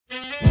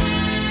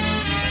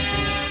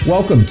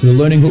Welcome to the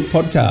Learning Hook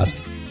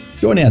podcast.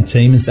 Join our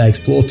team as they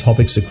explore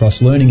topics across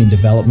learning and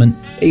development,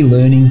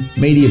 e-learning,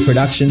 media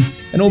production,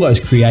 and all those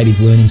creative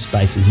learning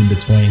spaces in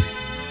between.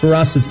 For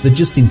us, it's the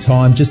just in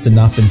time, just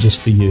enough, and just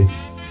for you.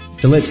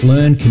 So let's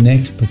learn,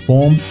 connect,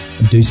 perform,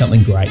 and do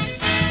something great.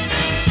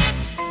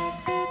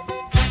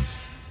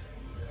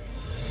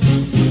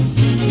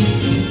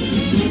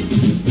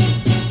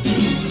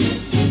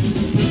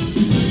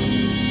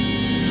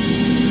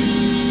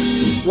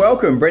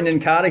 Welcome, Brendan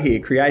Carter here,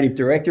 Creative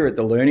Director at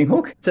The Learning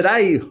Hook.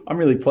 Today, I'm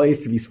really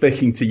pleased to be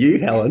speaking to you,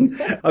 Helen.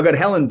 I've got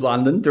Helen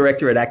Blunden,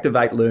 Director at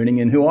Activate Learning,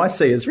 and who I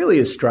see as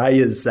really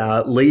Australia's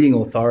leading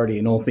authority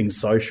in all things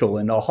social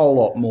and a whole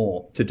lot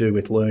more to do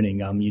with learning.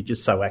 You're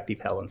just so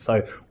active, Helen,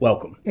 so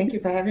welcome. Thank you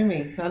for having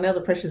me. Oh, now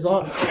the pressure's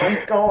on.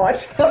 Oh, God.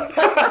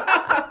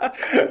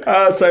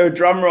 So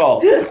drum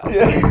roll.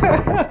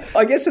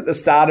 I guess at the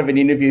start of an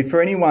interview,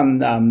 for anyone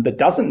that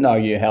doesn't know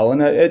you,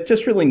 Helen, it's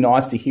just really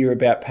nice to hear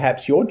about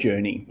perhaps your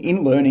journey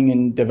in learning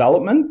and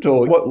development,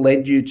 or what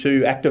led you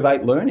to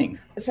Activate Learning.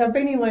 So I've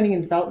been in learning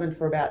and development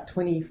for about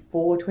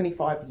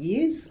 25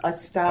 years. I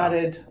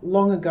started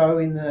long ago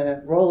in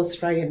the Royal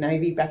Australian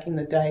Navy back in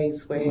the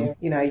days where,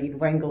 you'd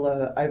wangle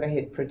a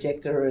overhead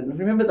projector, and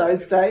remember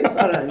those days?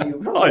 I don't know, you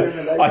probably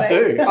remember those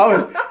days.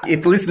 I do.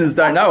 If listeners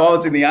don't know, I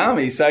was in the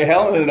Army, so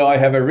Helen and I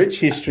have a rich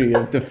history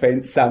of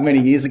defence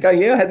many years ago.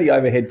 Yeah, I had the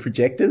overhead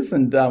projectors,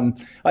 and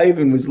I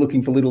even was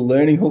looking for little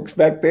learning hooks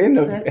back then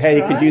of how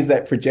you could use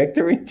that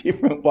projector in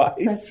different ways.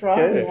 That's right.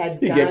 Yeah. We had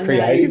you get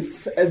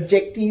creative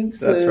objectives.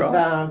 That's of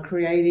right.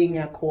 Creating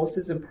our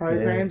courses and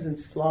programs and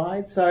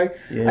slides. So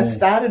I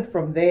started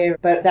from there,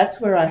 but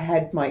that's where I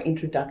had my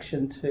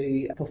introduction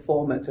to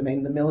performance. I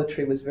mean, the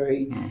military was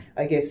very,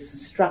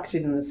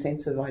 structured in the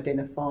sense of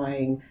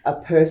identifying a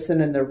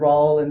person and their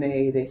role and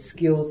their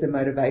skills, their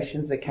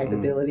motivations, their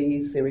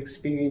capabilities, their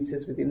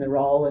experiences within the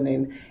role, and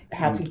then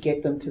how to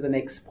get them to the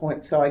next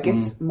point. So I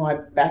guess my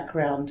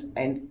background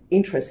and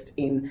interest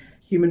in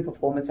human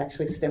performance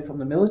actually stemmed from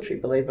the military,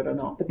 believe it or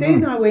not. But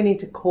then I went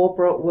into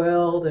corporate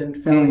world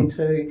and fell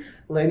into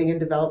learning and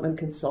development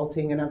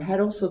consulting, and I've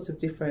had all sorts of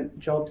different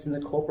jobs in the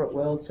corporate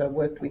world. So I've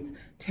worked with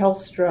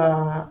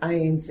Telstra,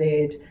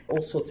 ANZ,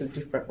 all sorts of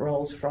different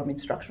roles, from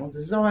instructional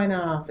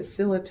designer,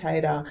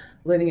 facilitator,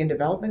 learning and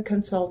development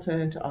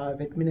consultant. I've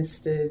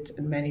administered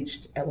and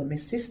managed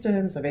LMS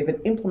systems. I've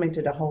even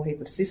implemented a whole heap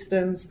of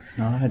systems.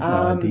 I had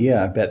no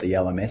idea about the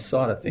LMS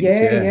side of things.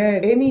 Yeah.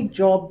 Any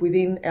job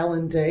within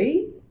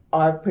L&D,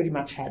 I've pretty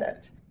much had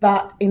it.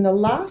 But in the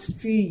last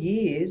few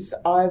years,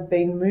 I've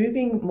been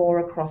moving more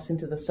across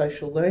into the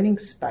social learning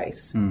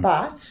space.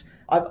 But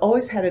I've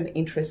always had an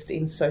interest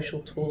in social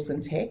tools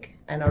and tech.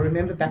 And I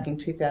remember back in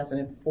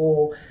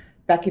 2004,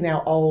 back in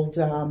our old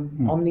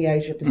Omni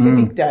Asia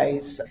Pacific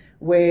days,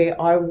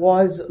 where I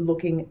was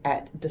looking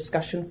at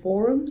discussion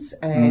forums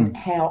and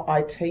how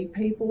IT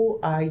people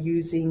are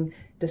using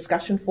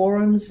discussion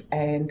forums.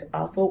 And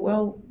I thought,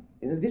 well,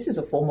 this is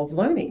a form of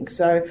learning.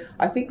 So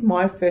I think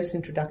my first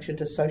introduction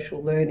to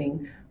social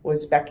learning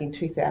was back in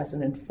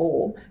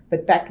 2004.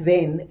 But back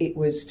then it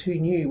was too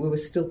new. We were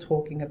still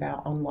talking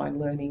about online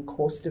learning,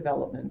 course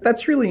development.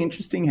 That's really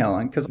interesting,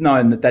 Helen, because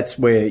knowing that that's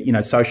where,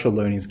 social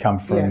learning's come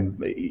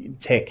from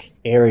tech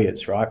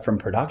areas, right, from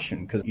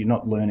production, because you're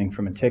not learning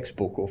from a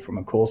textbook or from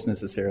a course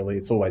necessarily.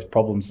 It's always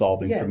problem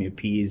solving from your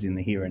peers in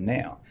the here and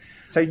now.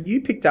 So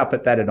you picked up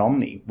at that at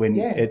Omni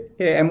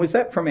and was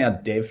that from our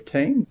dev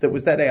team?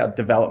 Was that our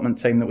development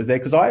team that was there?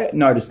 Because I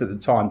noticed at the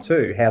time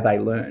too how they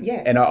learn.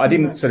 Yeah, and I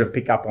didn't sort of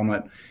pick up on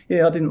it.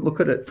 Yeah, I didn't look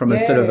at it from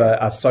a sort of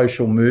a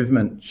social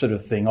movement sort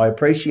of thing. I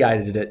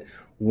appreciated it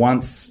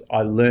once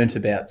I learnt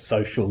about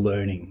social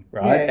learning,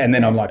 right? And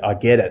then I'm like, I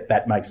get it.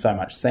 That makes so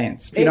much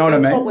sense. You know what I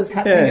mean? That's what was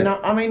happening. And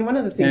I mean, one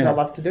of the things I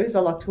love to do is I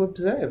like to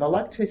observe. I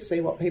like to see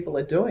what people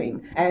are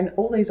doing. And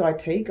all these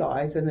IT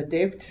guys and the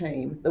dev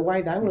team, the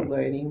way they were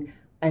learning,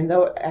 and they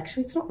were,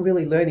 actually, it's not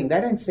really learning. They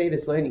don't see it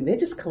as learning. They're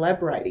just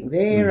collaborating.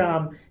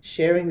 They're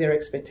sharing their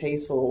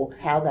expertise or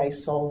how they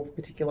solve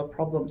particular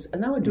problems.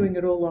 And they were doing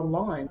it all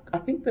online. I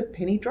think the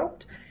penny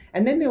dropped.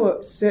 And then there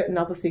were certain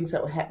other things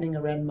that were happening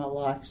around my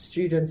life.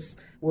 Students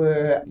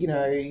were,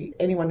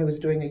 anyone who was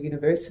doing a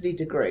university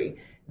degree,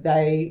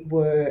 they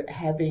were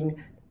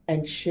having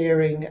and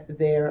sharing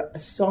their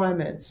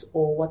assignments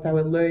or what they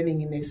were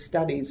learning in their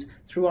studies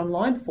through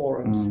online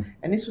forums.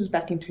 And this was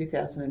back in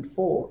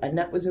 2004. And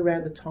that was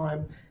around the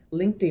time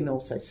LinkedIn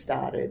also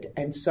started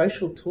and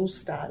social tools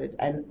started.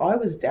 And I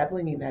was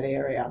dabbling in that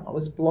area. I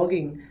was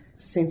blogging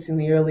since in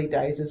the early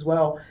days as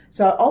well.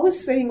 So I was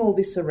seeing all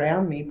this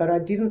around me, but I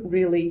didn't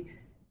really,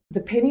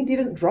 the penny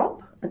didn't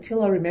drop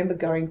until I remember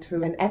going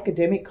to an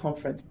academic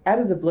conference. Out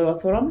of the blue, I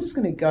thought, I'm just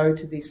going to go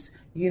to this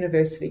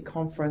university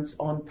conference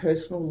on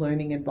personal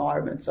learning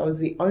environments. I was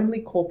the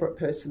only corporate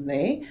person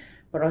there,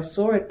 but I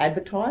saw it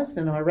advertised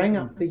and I rang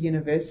up the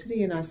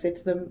university and I said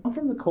to them, I'm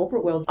from the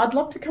corporate world. I'd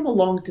love to come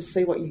along to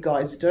see what you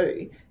guys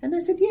do. And they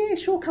said, yeah,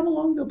 sure, come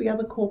along. There'll be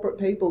other corporate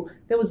people.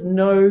 There was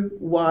no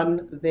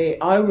one there.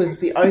 I was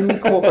the only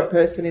corporate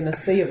person in a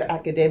sea of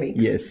academics.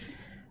 Yes.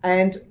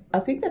 And I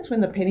think that's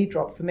when the penny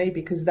dropped for me,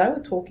 because they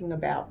were talking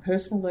about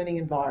personal learning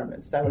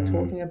environments. They were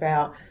talking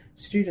about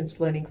students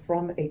learning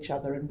from each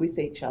other and with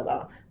each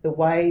other, the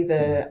way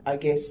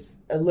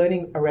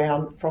learning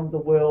around from the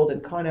world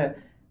and kind of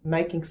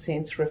making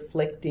sense,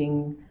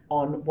 reflecting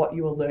on what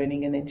you were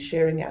learning and then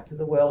sharing out to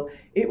the world.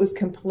 It was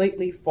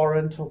completely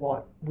foreign to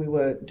what we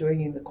were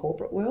doing in the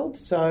corporate world.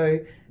 So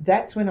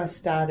that's when I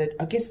started,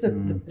 I guess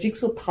the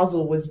jigsaw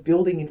puzzle was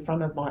building in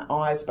front of my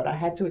eyes, but I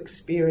had to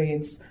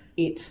experience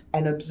it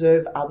and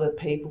observe other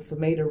people for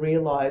me to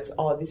realise,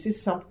 this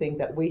is something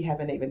that we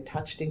haven't even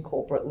touched in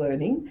corporate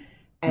learning.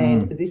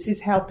 And this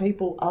is how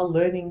people are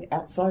learning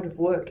outside of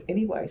work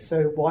anyway.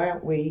 So why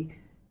aren't we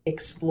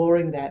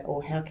exploring that,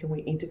 or how can we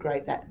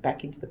integrate that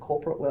back into the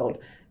corporate world?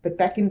 But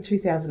back in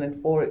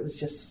 2004, it was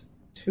just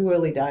too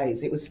early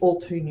days. It was all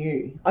too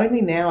new.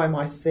 Only now am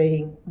I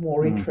seeing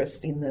more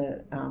interest in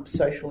the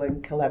social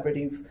and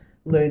collaborative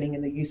learning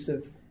and the use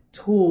of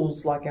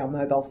tools like our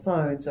mobile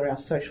phones or our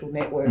social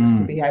networks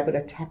to be able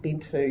to tap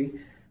into.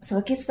 So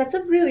I guess that's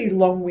a really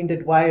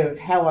long-winded way of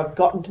how I've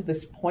gotten to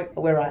this point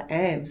where I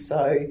am.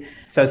 So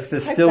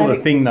it's still the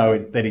thing, though,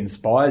 that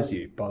inspires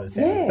you, by the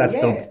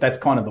sound. That's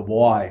kind of the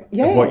why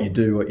of what you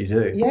do.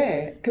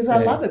 Yeah, because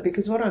I love it,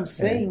 because what I'm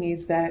seeing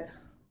is that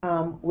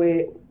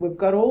we've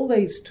got all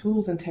these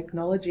tools and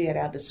technology at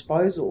our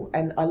disposal,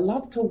 and I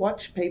love to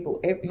watch people.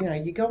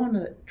 You go on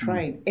a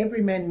train,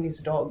 every man and his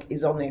dog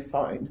is on their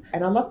phone,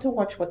 and I love to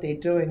watch what they're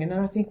doing, and then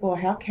I think, well,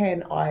 how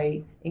can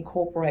I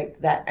incorporate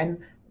that? And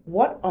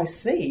what I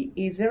see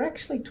is they're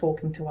actually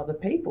talking to other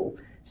people.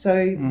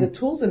 So the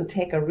tools and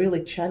tech are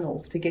really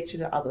channels to get you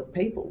to other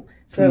people.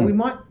 So we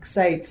might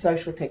say it's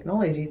social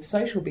technology. It's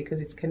social because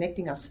it's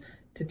connecting us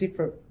to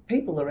different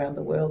people around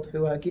the world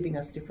who are giving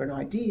us different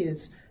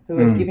ideas, who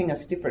are giving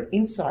us different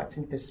insights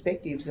and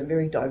perspectives and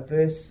very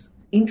diverse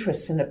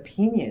interests and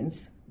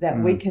opinions that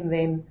we can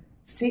then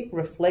sit,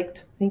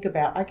 reflect, think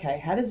about, okay,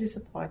 how does this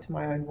apply to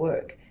my own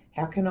work?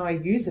 How can I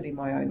use it in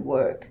my own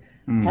work?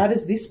 How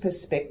does this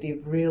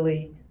perspective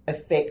really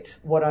affect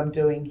what I'm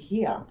doing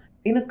here?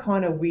 In a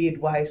kind of weird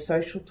way,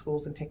 social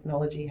tools and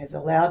technology has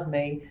allowed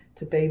me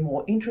to be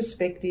more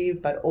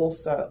introspective, but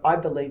also I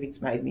believe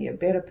it's made me a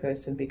better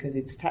person, because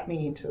it's tapped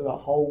me into a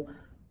whole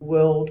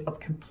world of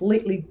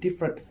completely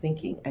different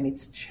thinking, and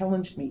it's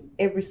challenged me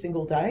every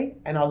single day,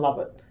 and I love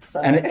it. So.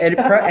 And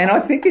I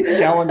think it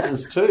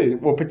challenges too,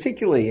 well,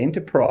 particularly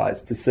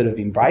enterprise, to sort of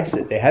embrace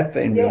it. There have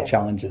been real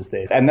challenges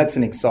there, and that's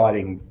an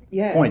exciting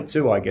point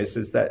too, I guess,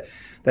 is that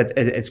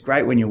it's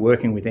great when you're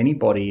working with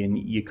anybody and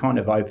you kind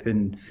of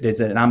open, there's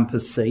an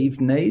unperceived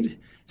need,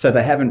 so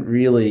they haven't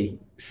really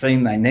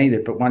seen they need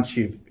it, but once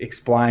you've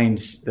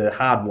explained the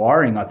hard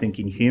wiring, I think,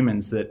 in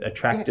humans that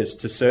attract us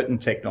to certain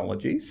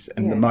technologies,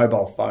 and the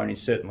mobile phone is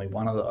certainly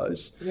one of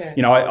those.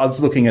 I was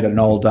looking at an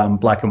old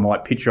black and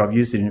white picture. I've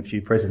used it in a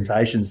few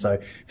presentations, so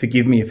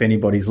forgive me if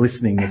anybody's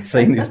listening that's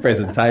seen this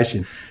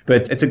presentation,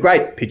 but it's a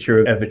great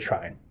picture of a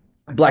train.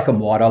 Black and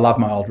white. I love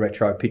my old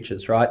retro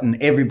pictures, right?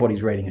 And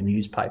everybody's reading a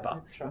newspaper.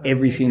 That's right.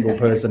 Every single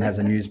person has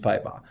a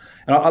newspaper.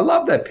 And I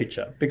love that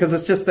picture, because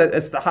it's just that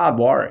it's the hard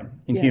wiring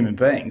in human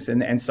beings.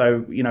 And so,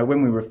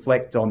 when we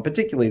reflect on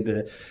particularly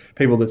the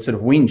people that sort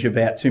of whinge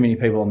about too many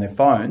people on their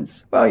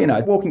phones, well,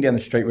 walking down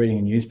the street reading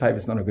a newspaper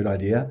is not a good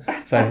idea.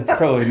 So it's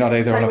probably not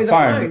either on a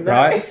phone,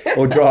 right?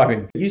 Or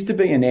driving. It used to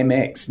be an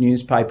MX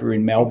newspaper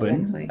in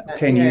Melbourne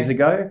 10 years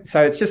ago.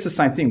 So it's just the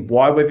same thing.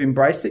 Why we've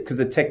embraced it? Because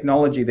the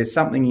technology, there's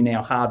something in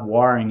our hard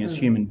wiring as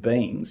human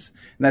beings.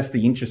 And that's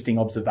the interesting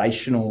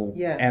observational,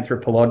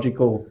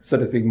 anthropological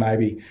sort of thing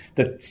maybe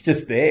that's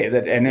just there.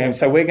 And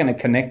so we're going to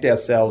connect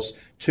ourselves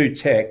to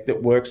tech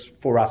that works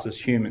for us as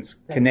humans,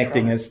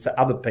 connecting us to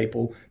other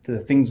people, to the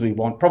things we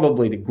want,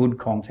 probably to good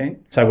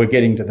content. So we're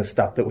getting to the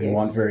stuff that we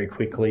want very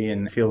quickly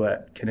and feel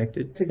that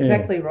connected. It's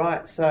exactly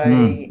right. So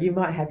you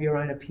might have your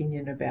own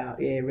opinion about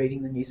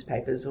reading the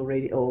newspapers or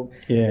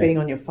being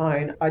on your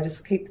phone. I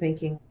just keep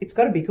thinking it's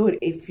got to be good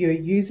if you're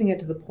using it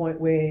to the point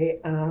where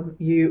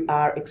you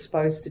are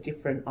exposed to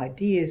different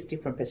ideas,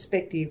 different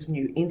perspectives,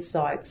 new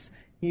insights,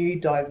 new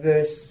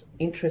diverse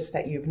interests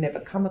that you've never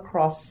come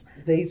across.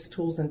 These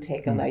tools and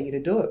tech allow you to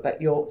do it,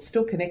 but you're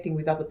still connecting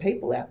with other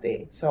people out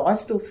there. So I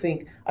still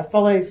think, I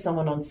follow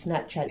someone on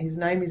Snapchat. His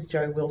name is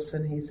Joe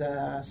Wilson. He's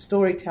a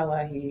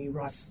storyteller. He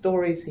writes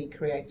stories. He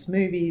creates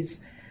movies.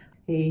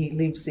 He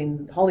lives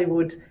in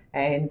Hollywood,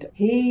 and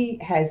he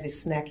has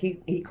this snack.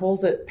 He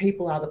calls it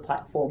 "People Are the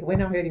Platform." When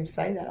I heard him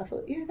say that, I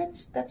thought, yeah,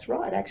 that's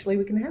right. Actually,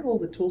 we can have all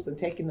the tools and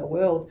tech in the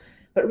world,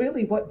 but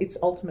really what it's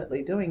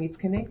ultimately doing, it's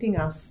connecting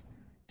us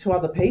to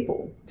other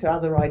people, to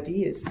other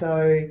ideas.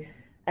 So,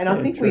 and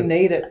I think we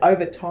need it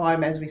over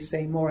time as we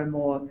see more and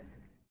more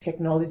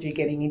technology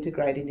getting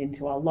integrated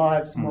into our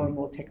lives, more and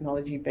more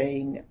technology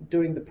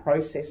doing the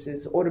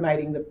processes,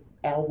 automating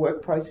our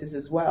work process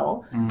as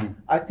well.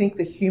 I think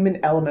the human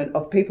element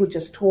of people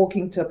just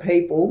talking to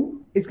people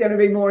is going to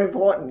be more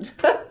important.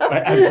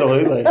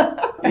 Absolutely.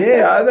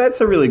 Yeah,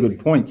 that's a really good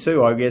point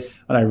too. I guess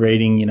I know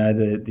reading,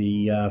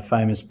 the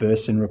famous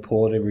Burston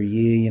report every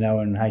year,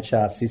 and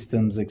HR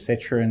systems,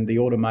 etc. And the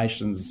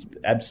automation's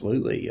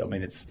absolutely. I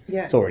mean, it's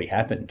already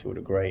happened to a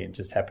degree, and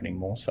just happening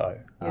more so.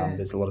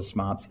 There's a lot of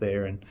smarts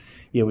there, and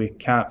we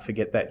can't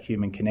forget that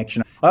human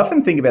connection. I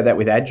often think about that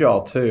with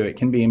Agile too. It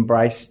can be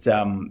embraced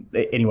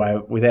anyway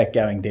without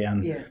going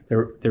down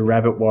the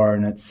rabbit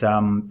warren. It's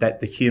that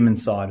the human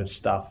side of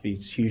stuff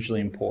is hugely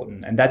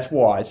important, and that's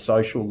why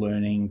social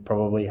learning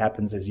probably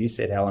happens, as you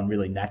said, Helen,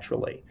 really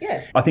naturally.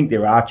 Yeah. I think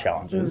there are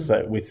challenges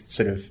with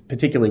sort of,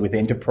 particularly with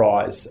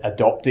enterprise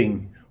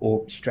adopting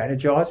or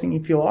strategizing,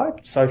 if you like,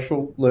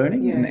 social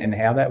learning and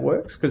how that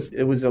works, because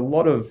there was a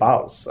lot of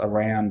buzz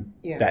around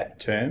that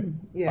term.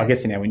 I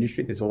guess in our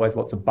industry there's always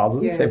lots of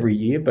buzzes every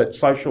year, but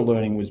social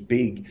learning was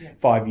big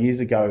 5 years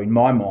ago in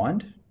my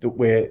mind,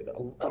 where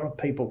a lot of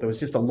people, there was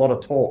just a lot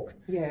of talk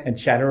and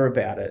chatter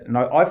about it. And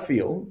I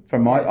feel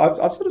from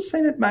I've sort of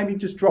seen it maybe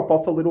just drop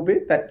off a little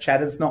bit, that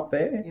chatter's not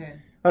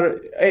there.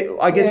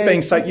 I guess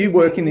being so, you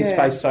work in this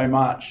space so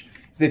much,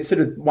 there's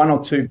sort of one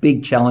or two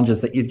big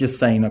challenges that you've just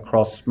seen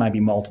across maybe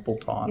multiple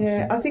times.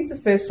 Yeah, I think the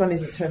first one is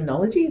the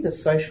terminology, the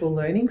social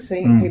learning.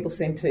 People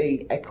seem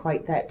to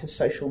equate that to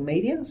social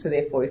media. So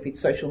therefore, if it's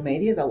social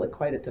media, they'll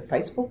equate it to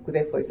Facebook.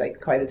 Therefore, if they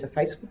equate it to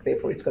Facebook,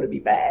 therefore it's got to be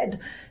bad.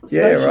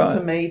 Social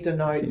to me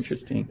denotes,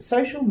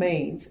 social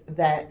means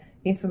that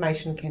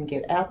information can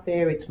get out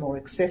there, it's more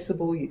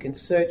accessible, you can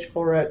search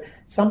for it,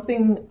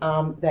 something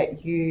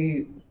that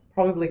you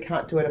probably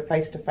can't do at a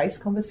face-to-face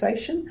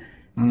conversation.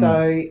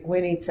 So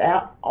when it's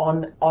out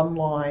on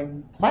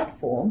online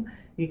platform,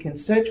 you can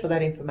search for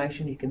that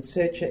information, you can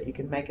search it, you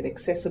can make it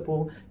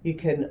accessible, you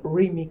can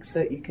remix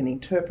it, you can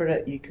interpret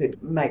it, you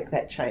could make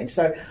that change.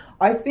 So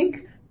I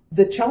think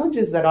the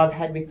challenges that I've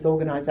had with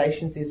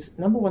organisations is,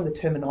 number one, the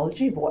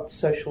terminology of what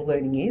social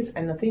learning is.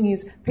 And the thing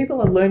is,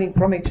 people are learning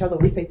from each other,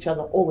 with each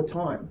other all the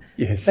time.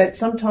 Yes. But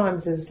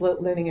sometimes as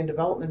learning and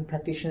development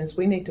practitioners,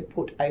 we need to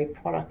put a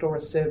product or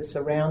a service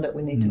around it.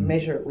 We need to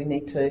measure it. We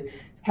need to,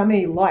 how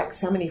many likes,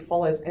 how many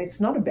follows. And it's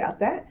not about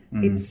that.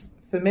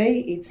 For me,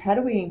 it's how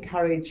do we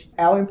encourage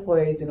our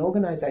employees and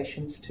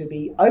organisations to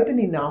be open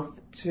enough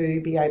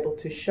to be able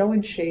to show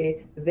and share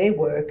their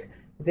work,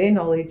 their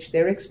knowledge,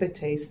 their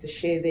expertise, to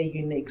share their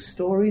unique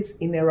stories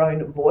in their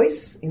own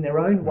voice, in their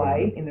own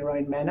way, in their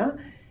own manner,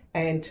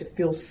 and to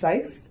feel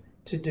safe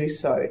to do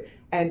so.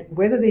 And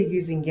whether they're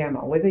using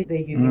Yammer, whether they're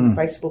using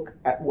Facebook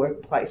at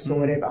workplace or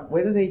whatever,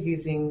 whether they're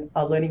using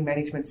a learning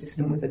management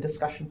system with a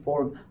discussion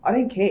forum, I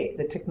don't care.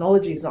 The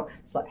technology is not,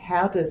 it's like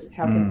how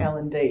can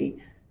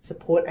L&D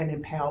support and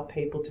empower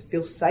people to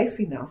feel safe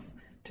enough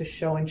to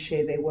show and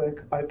share their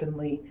work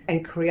openly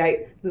and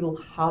create little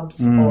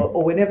hubs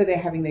or whenever they're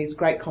having these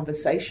great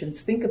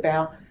conversations, think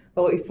about,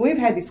 well, if we've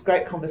had this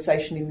great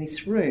conversation in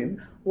this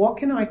room, what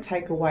can I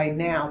take away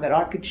now that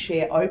I could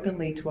share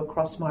openly to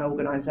across my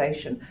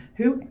organisation?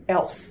 Who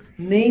else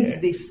needs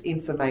this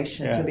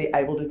information to be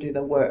able to do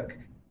the work?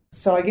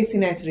 So I guess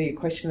in answer to your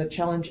question, the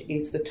challenge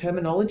is the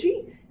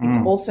terminology. It's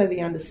also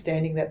the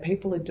understanding that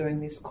people are doing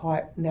this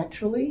quite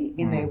naturally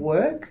in their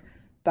work,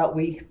 but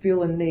we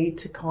feel a need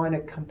to kind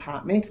of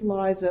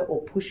compartmentalise it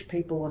or push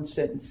people on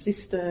certain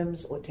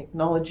systems or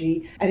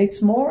technology. And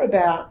it's more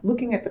about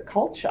looking at the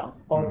culture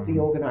of the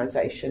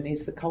organisation.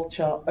 Is the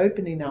culture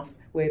open enough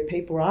where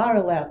people are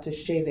allowed to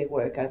share their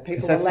work? Are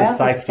people allowed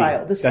to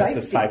fail? That's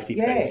the safety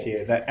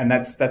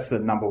piece, that's the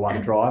number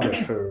one driver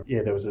for,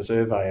 there was a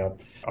survey,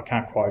 I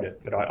can't quote it,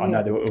 but I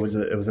know it was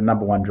a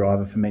number one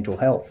driver for mental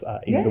health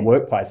in the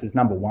workplaces.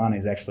 Number one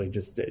is actually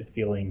just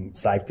feeling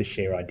safe to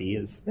share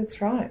ideas. That's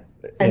right.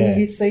 And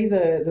you see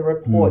the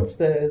reports,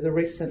 the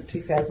recent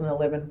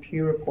 2011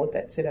 Pew report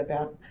that said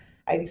about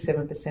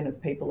 87%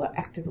 of people are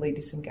actively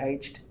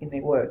disengaged in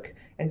their work.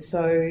 And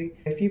so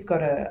if you've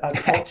got a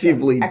culture,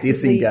 actively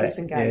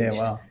disengaged.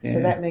 So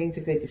that means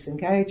if they're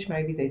disengaged,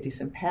 maybe they're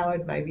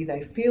disempowered, maybe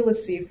they feel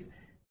as if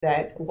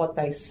that what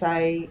they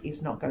say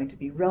is not going to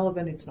be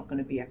relevant, it's not going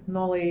to be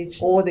acknowledged,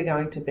 or they're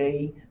going to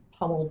be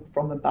pummeled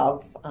from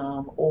above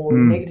or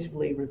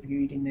negatively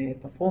reviewed in their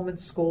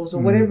performance scores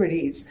or whatever it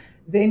is.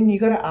 Then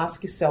you've got to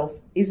ask yourself,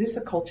 is this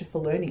a culture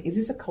for learning? Is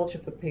this a culture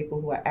for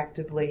people who are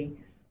actively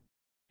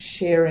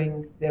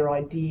sharing their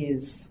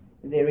ideas,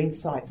 their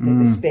insights, their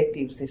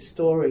perspectives, their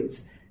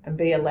stories, and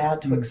be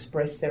allowed to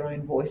express their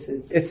own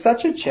voices? It's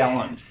such a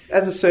challenge.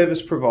 As a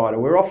service provider,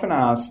 we're often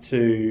asked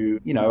to,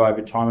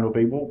 over time it'll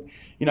be,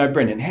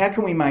 Brendan, how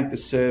can we make the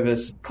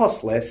service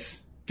cost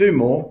less, do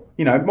more,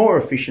 more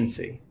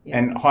efficiency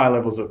and higher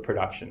levels of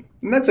production?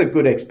 And that's a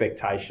good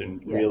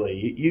expectation,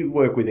 really. You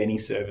work with any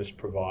service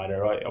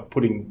provider. I'm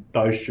putting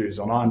those shoes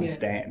on. I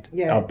understand.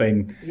 I've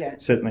been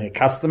certainly a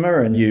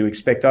customer, and you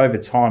expect over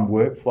time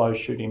workflows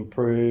should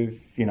improve,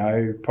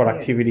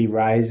 productivity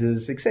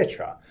raises,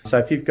 etc. So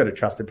if you've got a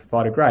trusted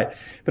provider, great.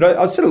 But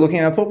I was sort of looking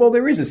and I thought, well,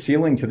 there is a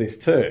ceiling to this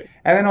too.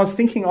 And then I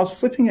was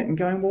flipping it and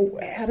going, well,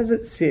 how does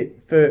it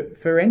sit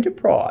for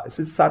enterprise?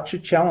 It's such a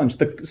challenge.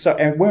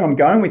 And where I'm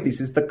going with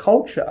this is the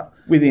culture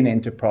within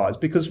enterprise,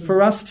 because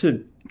for us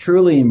to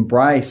truly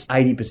embrace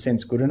 80%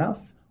 is good enough,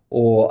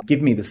 or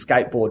give me the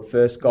skateboard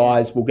first,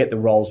 guys, we'll get the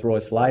Rolls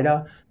Royce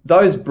later.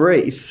 Those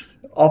briefs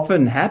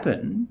often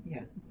happen,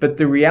 but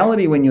the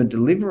reality when you're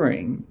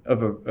delivering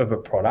of a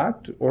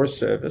product or a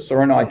service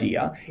or an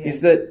idea is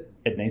that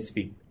it needs to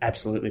be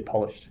absolutely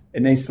polished.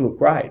 It needs to look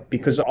great,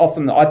 because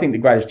often I think the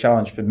greatest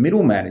challenge for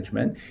middle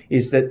management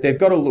is that they've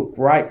got to look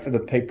great for the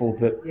people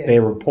that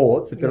their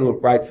reports, they've got to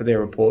look great for their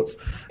reports,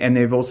 and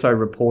they're also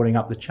reporting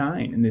up the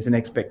chain, and there's an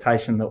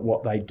expectation that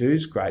what they do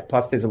is great.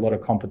 Plus there's a lot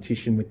of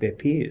competition with their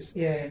peers.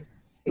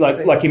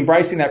 Like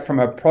embracing that from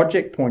a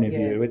project point of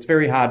view, it's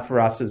very hard for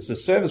us as a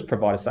service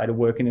provider, say, to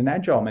work in an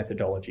agile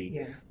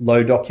methodology.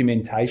 Low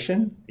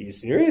documentation. Are you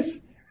serious?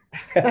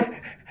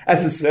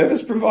 As a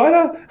service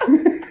provider?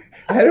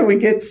 How do we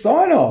get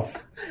sign-off?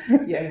 How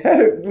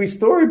do we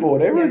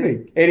storyboard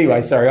everything?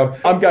 Anyway, sorry,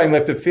 I'm going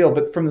left of field,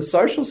 but from the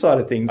social side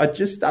of things, I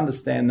just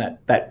understand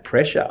that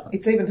pressure.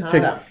 It's even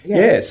harder.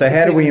 So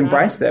how do we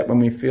embrace that when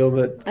we feel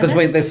that...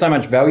 Because there's so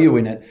much value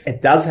in it.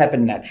 It does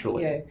happen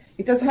naturally.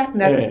 It does happen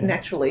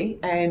naturally.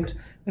 And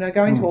when I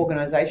go into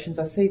organisations,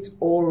 I see it's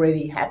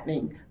already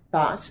happening,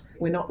 but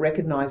we're not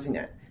recognising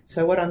it.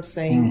 So what I'm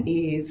seeing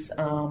is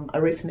a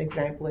recent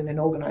example in an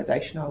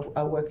organisation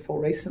I worked for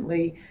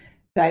recently.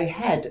 They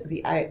had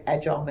the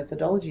agile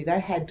methodology. They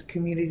had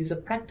communities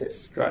of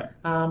practice. Right.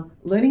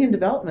 Learning and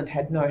development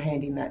had no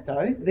hand in that,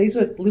 though. These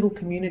were little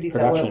communities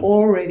that were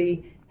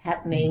already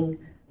happening,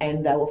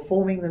 and they were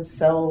forming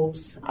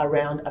themselves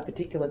around a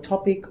particular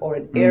topic or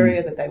an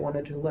area that they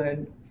wanted to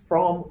learn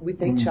from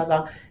with each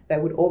other. They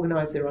would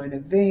organise their own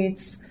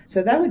events.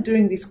 So they were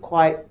doing this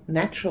quite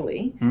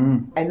naturally,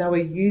 and they were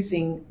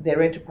using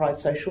their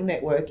enterprise social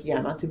network,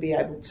 Yammer, to be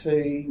able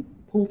to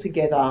pull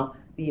together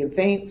the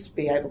events,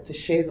 be able to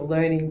share the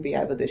learning, be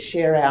able to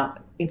share out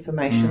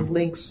information,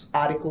 links,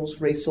 articles,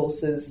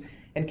 resources,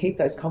 and keep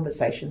those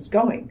conversations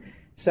going.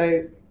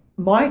 So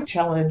my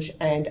challenge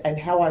and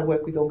how I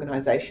work with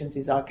organisations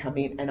is I come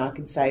in and I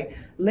can say,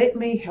 let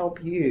me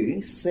help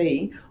you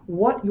see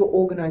what your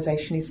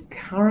organisation is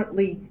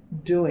currently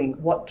doing,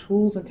 what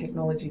tools and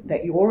technology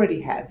that you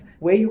already have,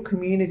 where your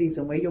communities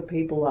and where your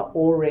people are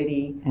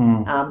already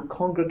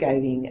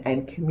congregating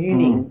and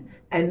communing.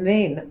 And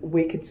then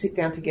we could sit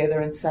down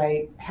together and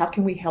say, how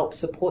can we help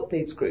support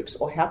these groups,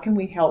 or how can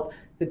we help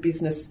the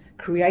business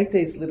create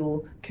these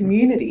little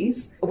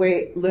communities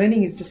where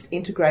learning is just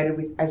integrated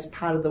with as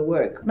part of the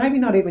work. Maybe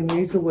not even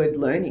use the word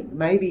learning,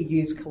 maybe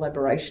use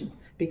collaboration.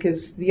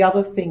 Because the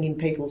other thing in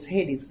people's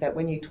head is that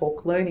when you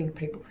talk learning,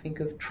 people think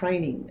of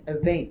training,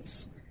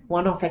 events,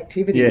 one-off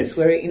activities,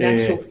 where in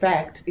actual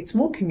fact, it's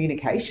more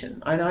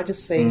communication. And I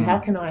just see how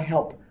can I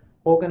help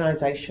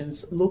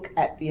organisations look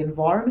at the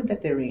environment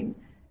that they're in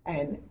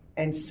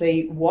and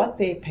see what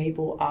their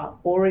people are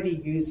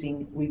already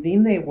using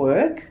within their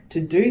work to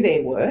do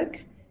their work,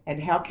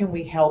 and how can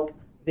we help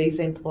these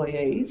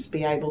employees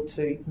be able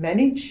to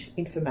manage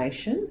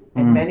information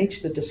and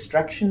manage the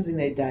distractions in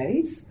their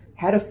days,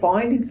 how to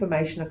find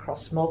information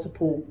across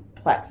multiple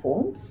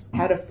platforms,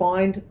 how to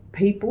find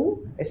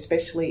people,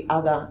 especially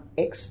other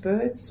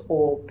experts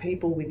or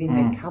people within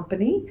their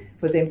company,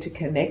 for them to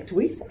connect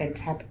with and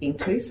tap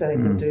into so they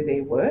can do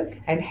their work,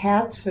 and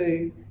how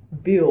to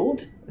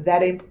build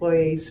that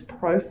employee's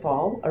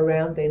profile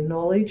around their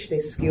knowledge, their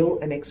skill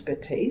and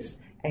expertise,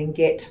 and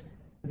get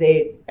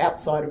their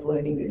outside of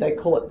learning, they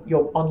call it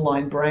your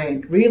online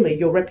brand, really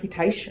your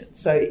reputation.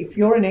 So if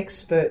you're an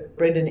expert,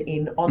 Brendan,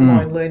 in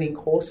online learning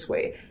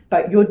courseware,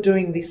 but you're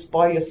doing this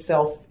by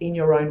yourself in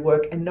your own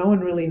work and no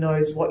one really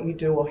knows what you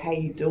do or how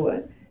you do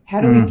it, how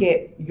do we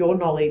get your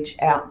knowledge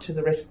out to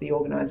the rest of the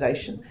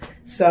organisation?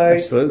 So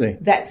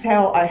that's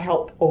how I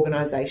help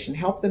organisation,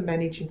 help them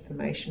manage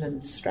information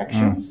and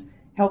distractions,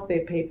 help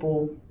their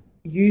people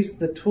use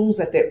the tools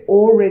that they're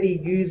already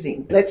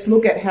using. Let's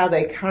look at how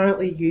they're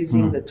currently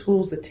using the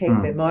tools, the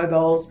tech, their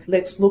mobiles.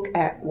 Let's look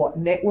at what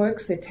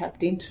networks they're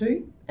tapped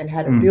into and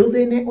how to build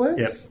their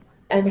networks,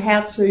 and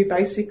how to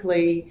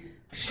basically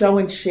show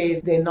and share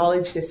their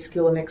knowledge, their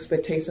skill and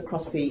expertise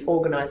across the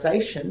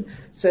organisation,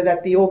 so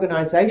that the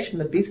organisation,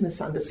 the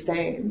business,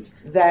 understands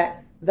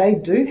that they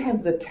do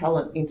have the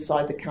talent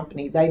inside the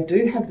company. They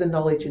do have the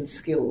knowledge and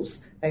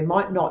skills. They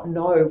might not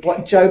know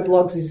what Joe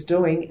Bloggs is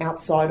doing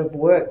outside of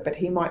work, but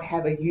he might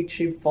have a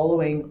YouTube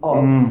following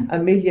of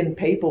 1 million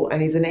people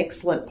and he's an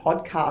excellent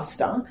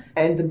podcaster,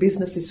 and the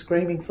business is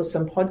screaming for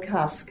some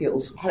podcast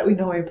skills. How do we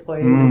know our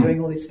employees are doing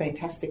all this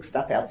fantastic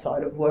stuff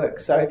outside of work?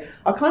 So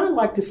I kind of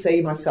like to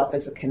see myself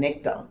as a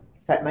connector.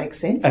 That makes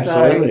sense.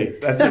 Absolutely.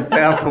 That's a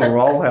powerful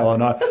role,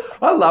 Helen.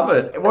 I love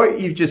it. What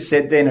you've just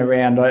said then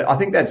around, I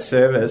think that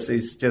service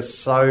is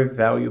just so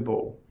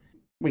valuable.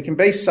 We can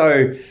be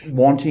so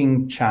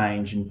wanting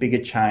change and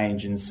bigger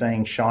change and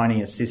seeing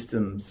shinier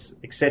systems,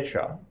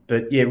 etc.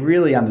 But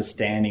really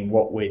understanding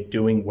what we're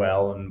doing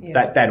well and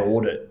that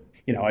audit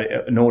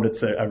an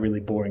audit's a really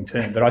boring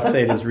term, but I see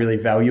it as really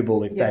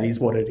valuable if that is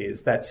what it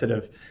is, that sort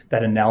of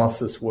that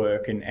analysis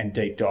work and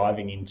deep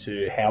diving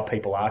into how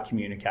people are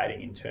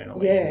communicating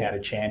internally and how to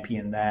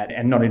champion that,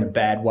 and not in a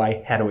bad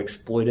way, how to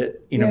exploit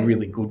it in a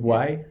really good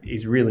way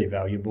is really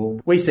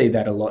valuable. We see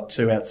that a lot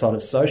too outside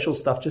of social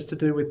stuff, just to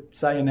do with,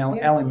 say,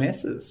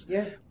 LMSs.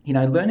 Yeah.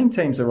 Learning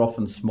teams are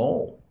often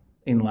small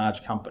in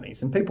large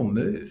companies, and people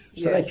move.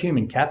 So that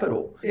human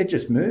capital, it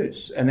just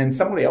moves. And then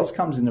somebody else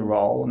comes in the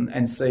role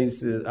and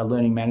sees a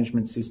learning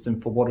management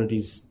system for what it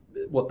is,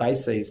 what they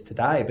see as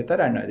today, but they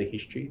don't know the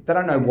history. They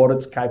don't know what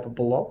it's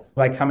capable of.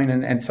 They come in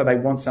and so they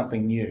want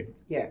something new.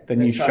 Yeah. The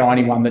new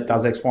shiny one that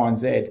does X, Y, and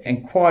Z.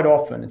 And quite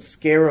often, it's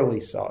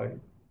scarily so,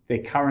 their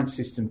current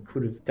system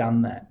could have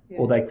done that.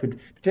 Or they could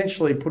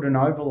potentially put an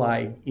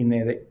overlay in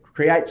there that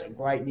creates a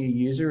great new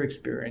user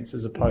experience,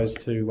 as opposed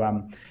to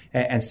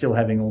and still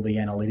having all the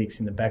analytics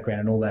in the background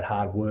and all that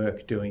hard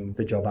work doing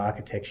the job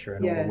architecture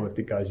and all the work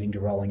that goes into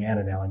rolling out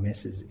an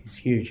LMS is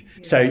huge.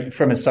 So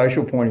from a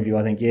social point of view,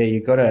 I think,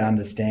 you've got to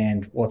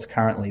understand what's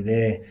currently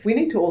there. We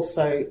need to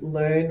also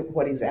learn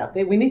what is out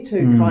there. We need to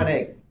kind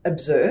of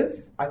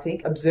observe, I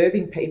think,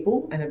 observing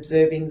people and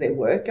observing their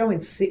work. Go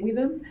and sit with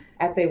them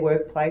at their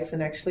workplace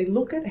and actually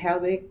look at how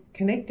they're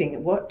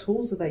connecting. What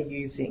tools are they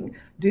using?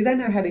 Do they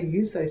know how to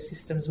use those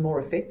systems more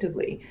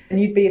effectively?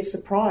 And you'd be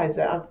surprised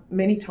that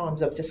many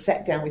times I've just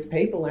sat down with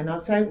people and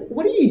I'd say,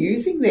 what are you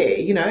using there?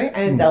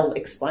 And they'll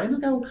explain. I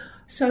go,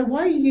 so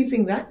why are you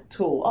using that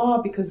tool?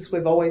 Oh, because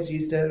we've always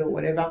used it or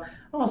whatever.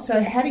 Oh,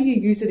 so how do you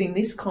use it in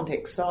this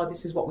context? Oh,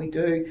 this is what we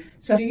do.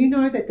 So do you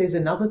know that there's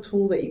another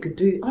tool that you could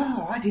do?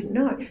 Oh, I didn't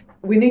know.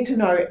 We need to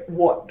know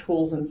what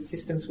tools and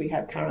systems we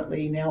have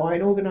currently in our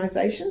own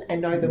organisation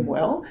and know them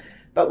well.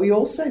 But we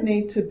also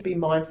need to be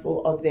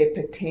mindful of their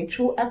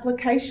potential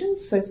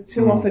applications. So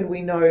too often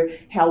we know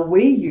how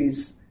we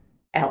use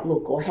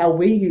Outlook or how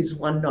we use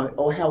OneNote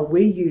or how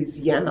we use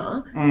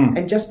Yammer.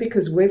 And just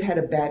because we've had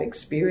a bad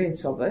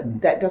experience of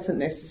it, that doesn't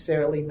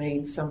necessarily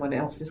mean someone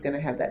else is going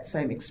to have that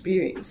same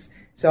experience.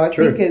 So I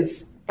think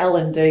as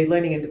L&D,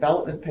 learning and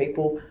development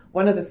people,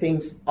 one of the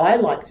things I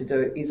like to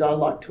do is I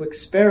like to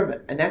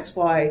experiment. And that's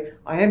why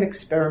I am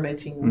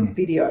experimenting with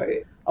video.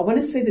 I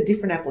want to see the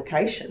different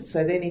applications.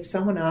 So then if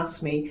someone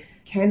asks me,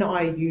 can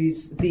I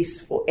use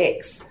this for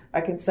X?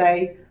 I can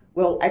say,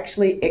 well,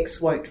 actually X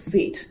won't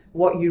fit.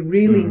 What you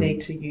really need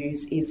to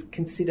use is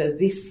consider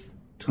this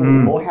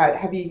tool or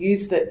have you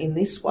used it in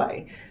this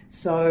way?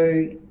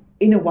 So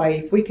in a way,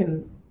 if we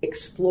can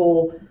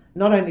explore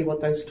not only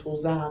what those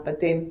tools are, but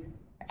then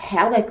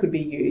how they could be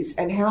used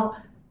and how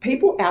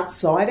people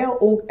outside our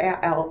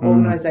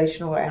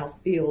organisation or our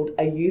field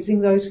are using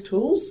those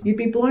tools, you'd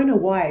be blown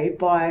away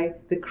by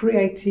the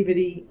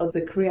creativity of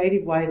the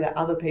creative way that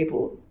other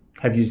people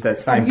have used that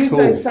same tool.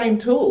 Those same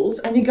tools,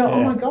 and you go,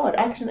 oh my God,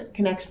 I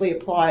can actually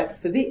apply it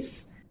for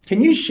this.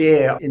 Can you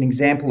share an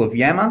example of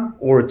Yammer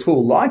or a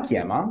tool like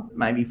Yammer?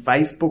 Maybe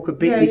Facebook a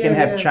bit. You can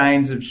have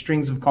chains of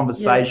strings of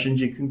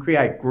conversations. You can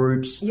create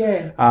groups.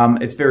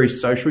 It's very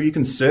social. You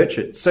can search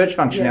it. Search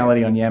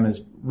functionality on Yammer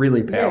is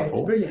really powerful.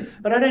 It's brilliant.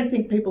 But I don't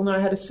think people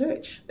know how to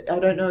search. I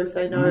don't know if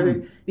they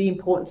know the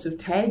importance of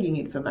tagging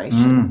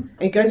information.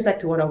 And it goes back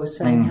to what I was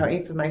saying, how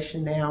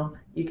information now,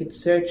 you can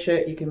search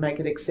it, you can make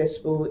it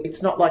accessible.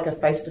 It's not like a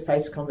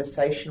face-to-face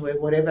conversation where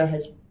whatever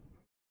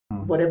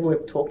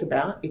we've talked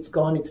about, it's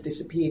gone, it's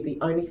disappeared. The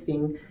only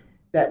thing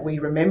that we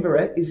remember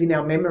it is in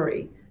our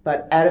memory.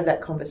 But out of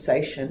that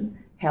conversation,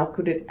 how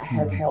could it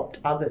have helped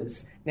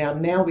others?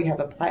 Now we have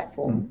a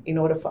platform in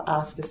order for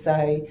us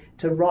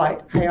to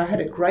write, hey, I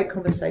had a great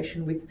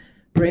conversation with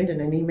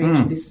Brendan and he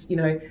mentioned this,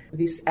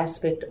 this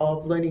aspect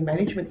of learning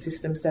management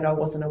systems that I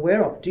wasn't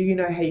aware of. Do you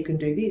know how you can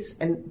do this?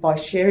 And by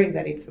sharing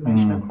that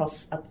information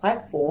across a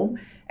platform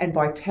and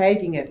by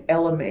tagging it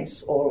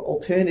LMS or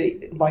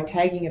alternative, by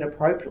tagging it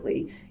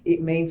appropriately,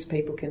 it means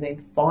people can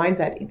then find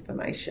that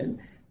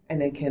information and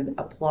they can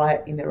apply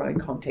it in their own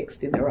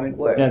context, in their own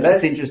work. Yeah,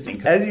 that's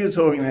interesting. As you were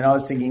talking then, I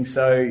was thinking,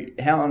 so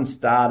Helen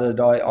started,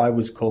 I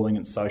was calling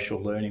it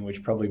social learning,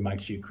 which probably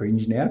makes you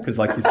cringe now, because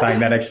like you're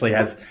saying, that actually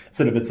has it's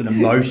an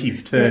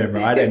emotive term,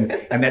 right?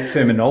 And that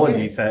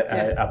terminology is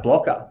a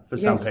blocker for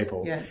some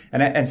people. Yeah.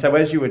 And so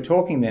as you were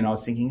talking then, I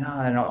was thinking,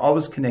 and I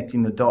was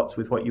connecting the dots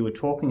with what you were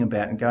talking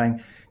about and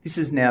going, this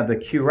is now the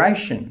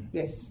curation.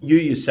 Yes. You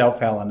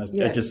yourself, Helen,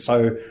 are just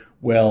so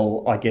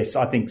well, I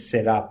think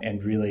set up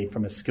and really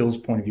from a skills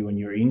point of view and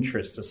your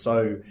interests are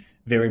so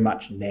very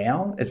much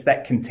now. It's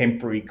that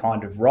contemporary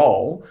kind of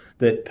role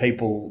that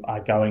people are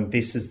going,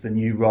 this is the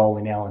new role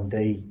in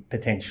L&D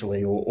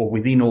potentially or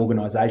within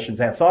organisations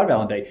outside of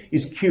L&D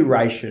is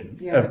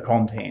curation of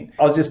content.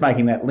 I was just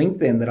making that link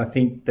then that I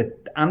think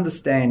that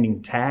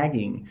understanding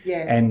tagging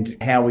and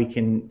how we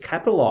can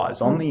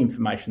capitalise on the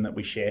information that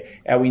we share,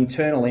 our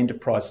internal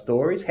enterprise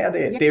stories, how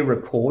they're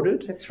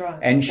recorded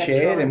and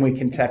shared and we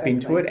can tap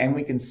into it and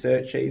we can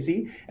search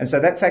easy. And so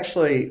that's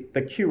actually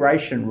the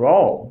curation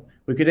role,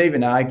 We could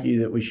even argue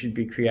that we should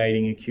be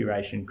creating a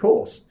curation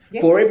course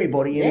for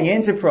everybody in the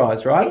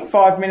enterprise, right? Yes.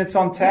 5 minutes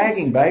on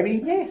tagging,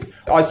 baby. Yes.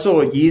 I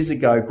saw years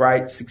ago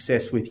great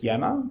success with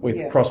Yammer,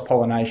 with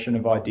cross-pollination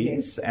of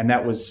ideas, and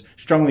that was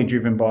strongly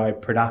driven by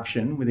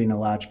production within a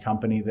large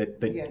company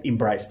that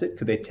embraced it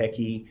because they're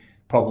techie,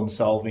 problem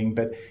solving,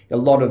 but a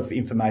lot of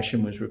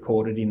information was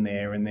recorded in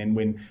there. And then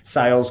when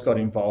sales got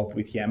involved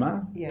with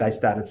Yammer, they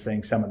started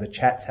seeing some of the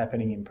chats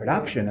happening in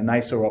production, and they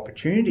saw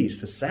opportunities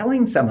for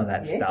selling some of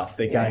that stuff.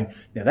 They're going,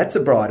 now that's a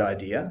bright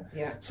idea.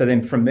 So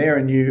then from there,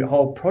 a new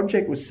whole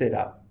project was set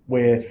up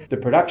where the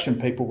production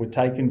people were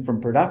taken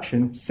from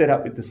production, set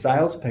up with the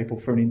sales people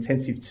for an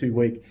intensive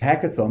 2-week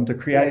hackathon to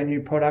create a new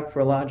product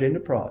for a large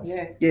enterprise.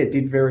 It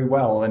did very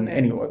well. And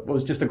anyway, it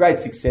was just a great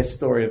success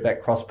story of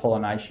that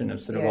cross-pollination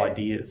of sort of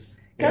ideas.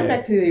 Going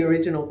back to the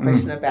original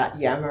question about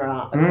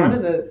Yammer,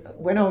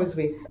 when I was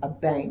with a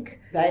bank,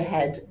 they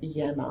had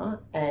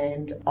Yammer,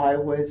 and I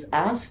was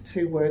asked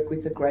to work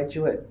with the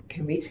graduate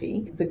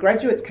committee. The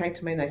graduates came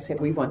to me and they said,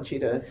 we want you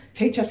to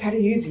teach us how to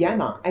use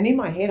Yammer. And in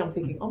my head, I'm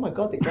thinking, oh my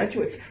God, the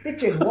graduates, they're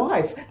Gen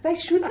Ys. They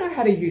should know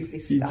how to use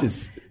this stuff. You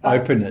just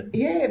open it.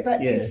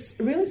 It's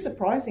really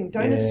surprising.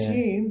 Don't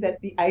assume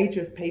that the age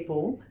of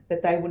people,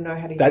 that they will know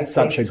how to use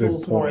these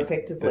tools more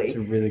effectively. That's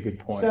a really good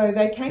point. So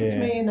they came to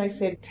me and they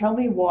said, tell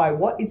me why.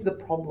 What is the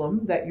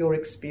problem that you're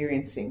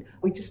experiencing?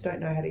 We just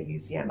don't know how to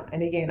use Yammer.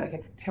 And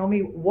again, tell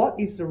me what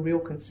is the real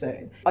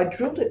concern. I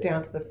drilled it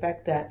down to the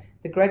fact that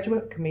the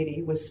graduate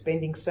committee was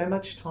spending so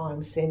much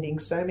time sending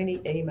so many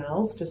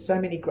emails to so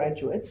many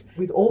graduates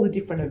with all the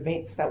different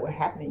events that were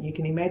happening. You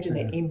can imagine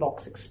their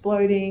inbox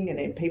exploding and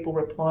then people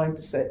replying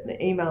to certain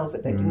emails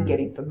that they didn't get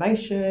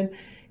information.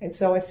 And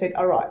so I said,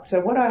 all right, so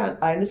what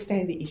I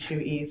understand the issue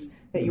is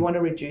that you want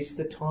to reduce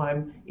the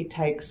time it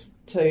takes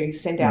to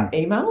send out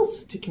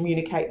emails to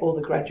communicate all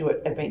the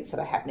graduate events that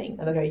are happening.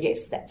 And they go,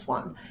 yes, that's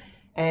one.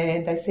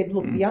 And they said,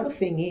 look, the other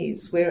thing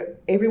is where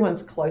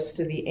everyone's close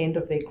to the end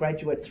of their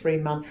graduate 3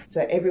 months.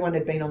 So everyone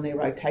had been on their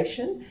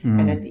rotation.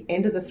 And at the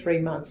end of the 3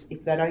 months,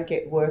 if they don't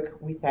get work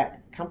with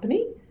that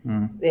company,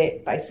 they're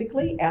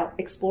basically out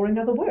exploring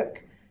other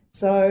work.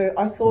 So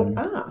I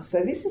thought,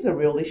 so this is a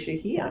real issue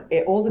here.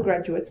 All the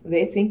graduates,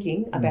 they're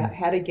thinking about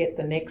how to get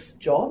the next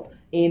job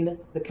in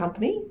the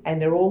company,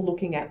 and they're all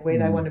looking at where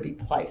they want to be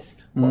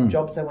placed, what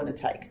jobs they want to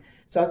take.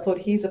 So I thought,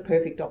 here's a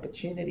perfect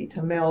opportunity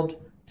to meld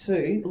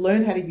to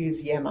learn how to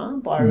use Yammer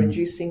by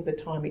reducing the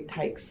time it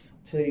takes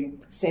to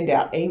send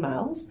out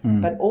emails,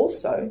 but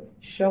also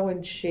show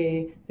and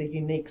share the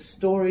unique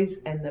stories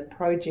and the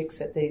projects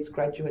that these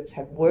graduates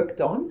have worked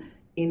on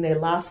in their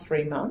last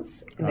 3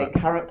 months in their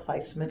current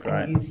placement,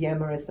 and use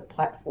Yammer as the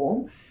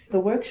platform. The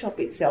workshop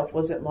itself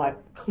wasn't like,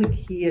 click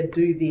here,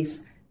 do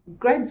this.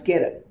 Grads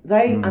get it.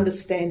 They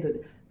understand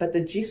it. But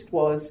the gist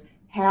was,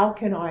 how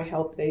can I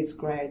help these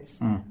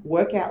grads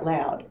work out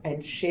loud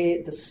and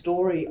share the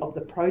story of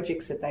the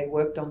projects that they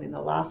worked on in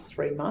the last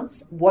 3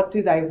 months? What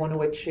do they want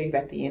to achieve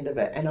at the end of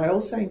it? And I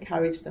also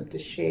encouraged them to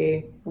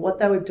share what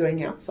they were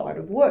doing outside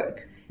of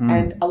work.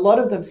 And a lot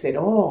of them said, I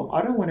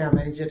don't want our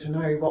manager to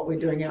know what we're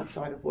doing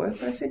outside of work.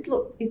 But I said,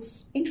 look,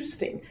 it's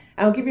interesting.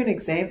 And I'll give you an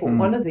example.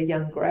 One of the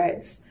young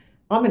grads,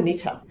 I'm a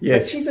knitter,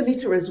 but she's a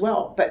knitter as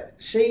well. But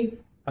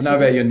I know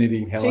about your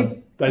knitting,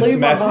 Helen. Those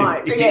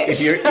massive.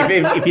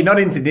 If you're not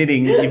into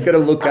knitting, you've got to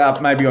look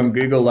up maybe on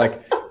Google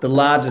like the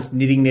largest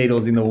knitting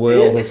needles in the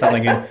world or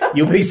something, and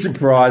you'll be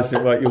surprised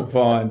at what you'll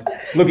find.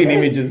 Look in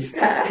images.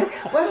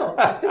 Well,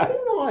 the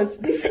thing was,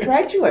 this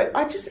graduate,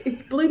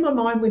 it blew my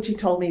mind when she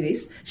told me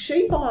this.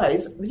 She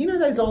buys,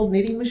 those old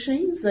knitting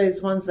machines,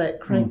 those ones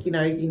that crank, you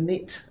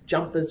knit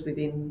jumpers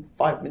within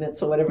 5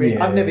 minutes or whatever.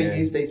 I've never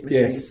used these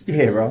machines. Yes.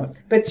 Yeah, right.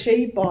 But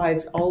she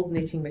buys old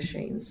knitting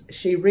machines.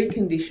 She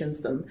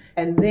reconditions them,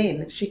 and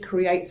then she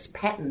creates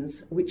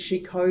patterns which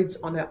she codes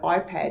on her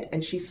iPad,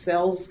 and she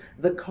sells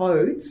the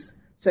codes.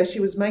 So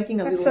she was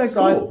making a little side...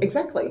 Cool.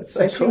 Exactly.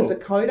 So she was a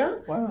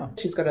coder. Wow.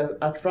 She's got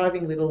a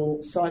thriving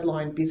little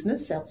sideline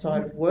business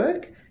outside of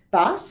work,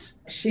 but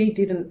she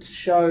didn't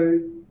show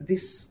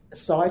this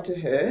side to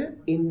her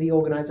in the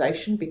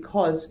organisation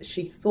because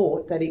she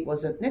thought that it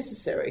wasn't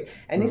necessary.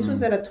 And this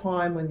was at a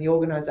time when the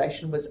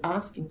organisation was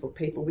asking for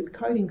people with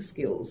coding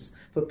skills,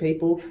 for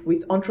people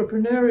with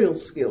entrepreneurial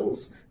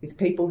skills, with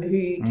people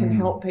who can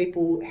help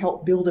people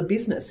help build a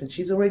business. And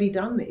she's already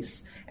done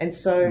this. And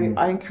so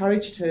I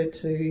encouraged her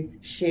to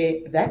share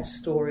that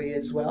story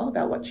as well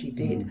about what she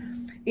did.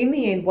 In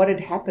the end, what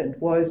had happened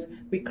was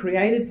we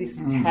created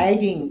this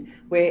tagging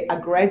where a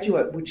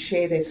graduate would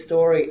share their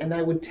story and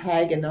they would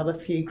tag another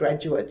few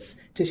graduates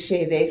to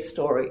share their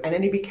story. And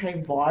then it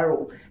became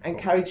viral.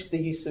 Encouraged the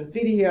use of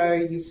video,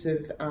 use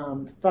of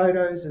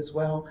photos as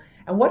well.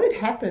 And what had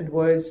happened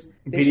was...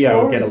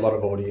 Video would get a lot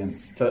of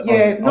audience.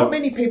 Not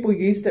many people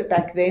used it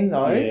back then,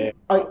 though. Yeah.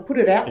 I put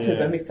it out to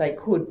them if they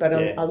could, but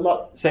a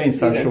lot Seeing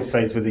social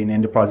feeds within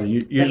enterprises,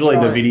 usually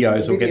the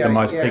videos will get the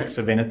most clicks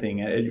of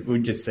anything.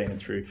 We've just seen it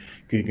through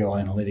Google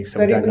Analytics. So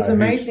but it was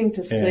amazing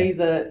to see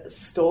the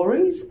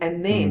stories,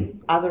 and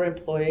then other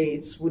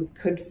employees would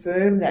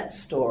confirm that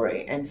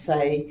story and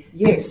say,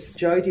 yes,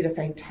 Joe did a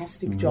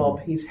fantastic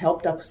job. He's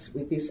helped us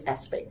with this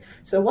aspect.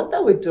 So what they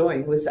were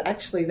doing was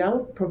actually they were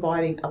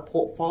providing a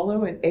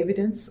portfolio and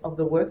evidence of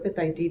the work that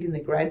they did in the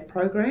grad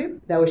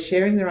program. They were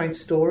sharing their own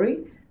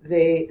story.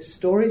 Their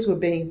stories were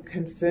being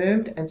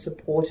confirmed and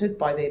supported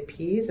by their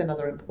peers and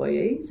other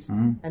employees,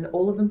 and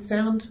all of them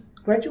found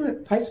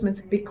graduate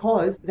placements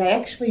because they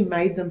actually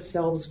made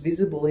themselves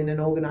visible in an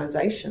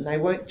organisation. They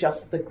weren't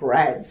just the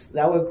grads.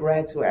 They were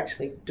grads who were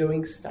actually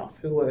doing stuff,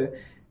 who were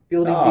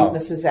building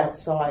businesses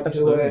outside,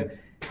 absolutely. who were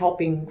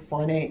helping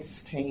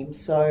finance teams.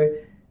 So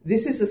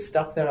this is the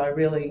stuff that I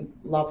really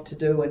love to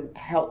do and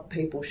help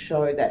people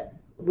show that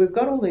we've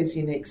got all these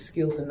unique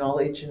skills and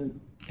knowledge and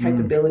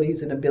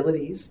capabilities and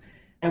abilities.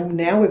 And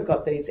now we've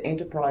got these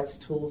enterprise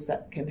tools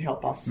that can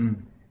help us.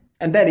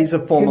 And that is a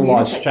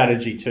formalised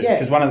strategy too. Yeah.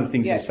 Because one of the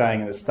things you're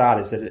saying at the start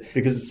is that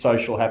because it's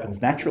social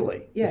happens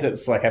naturally. Yeah.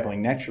 It's like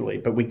happening naturally.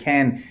 But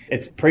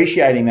it's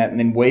appreciating that and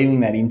then weaving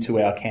that into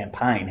our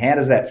campaign. How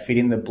does that fit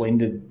in the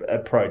blended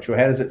approach, or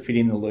how does it fit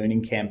in the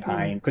learning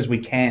campaign? Because we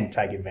can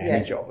take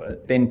advantage of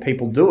it. Then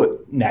people do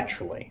it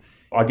naturally.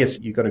 I guess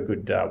you got a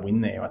good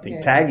win there. I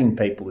think tagging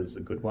people is a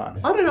good one.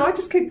 I don't know. I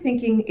just keep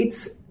thinking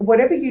it's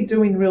whatever you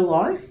do in real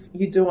life,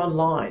 you do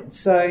online.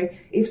 So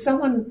if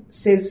someone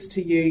says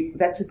to you,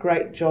 that's a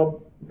great job,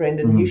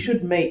 Brendan, you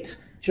should meet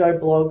Joe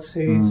Bloggs,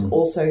 who's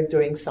also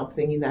doing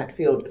something in that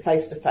field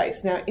face to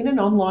face. Now, in an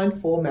online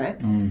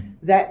format,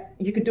 that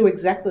you could do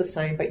exactly the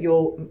same, but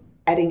you're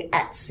adding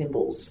 @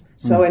 symbols.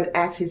 So an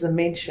 @ is a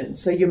mention.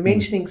 So you're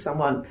mentioning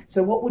someone.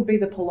 So what would be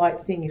the polite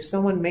thing? If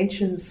someone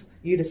mentions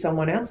you to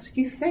someone else,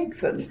 you thank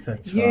them.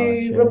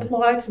 You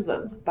reply to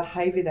them.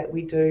 Behaviour that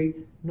we do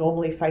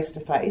normally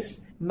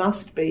face-to-face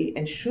must be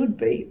and should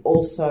be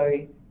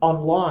also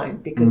online,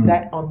 because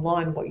that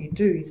online, what you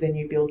do is then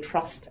you build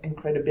trust and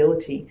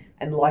credibility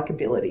and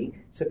likability.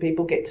 So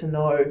people get to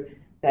know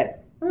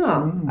that,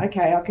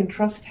 okay, I can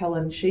trust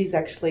Helen. She's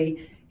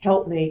actually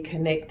help me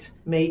connect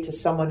me to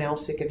someone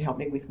else who can help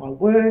me with my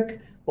work,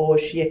 or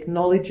she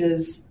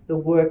acknowledges the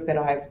work that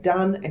I have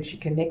done and she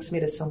connects me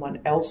to someone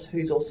else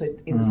who's also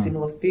in a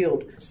similar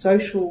field.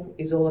 Social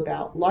is all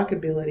about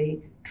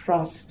likability,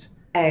 trust,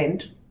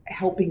 and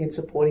helping and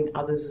supporting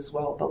others as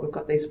well. But we've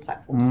got these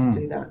platforms to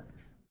do that.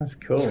 That's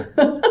cool.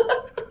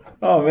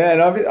 Oh man,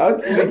 I'm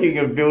thinking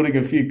of building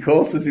a few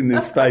courses in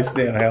this space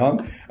now,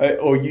 Helen,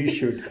 or you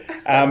should.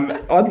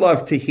 I'd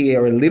love to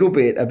hear a little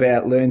bit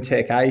about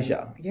LearnTech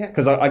Asia,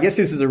 because I guess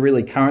this is a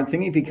really current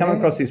thing. If you come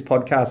across this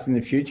podcast in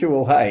the future,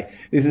 well, hey,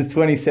 this is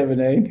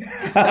 2017,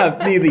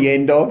 near the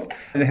end of,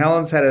 and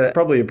Helen's had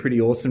probably a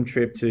pretty awesome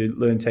trip to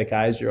LearnTech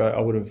Asia.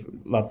 I would have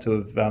loved to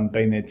have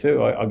been there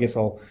too. I guess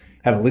I'll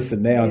have a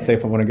listen now and see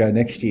if I want to go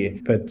next year.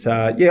 But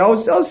I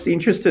was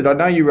interested. I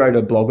know you wrote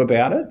a blog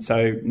about it,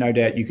 so no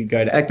doubt you could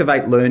go to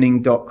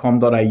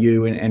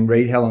activatelearning.com.au and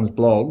read Helen's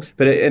blogs.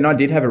 And I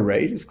did have a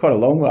read. It was quite a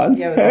long one.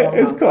 Yeah,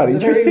 it was quite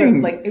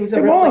interesting. It was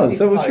a reflective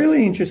post. It was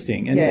really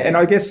interesting. And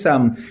I guess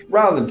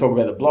rather than talk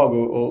about the blog,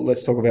 or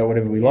let's talk about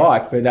whatever we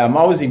like, but I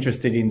was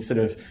interested in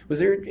was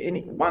there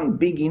one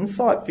big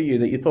insight for you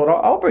that you thought,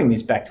 I'll bring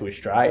this back to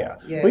Australia.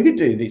 Yeah. We could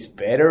do this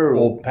better,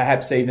 or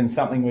perhaps even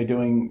something we're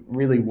doing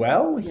really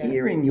well here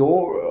in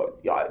your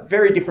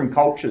very different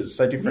cultures,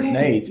 so different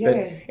needs.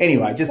 But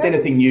anyway, just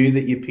anything new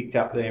that you picked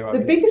up there. The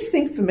biggest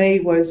thing for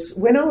me was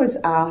when I was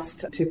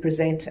asked to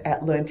present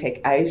at LearnTech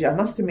Asia, I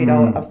must admit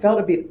I felt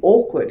a bit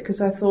awkward,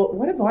 because I thought,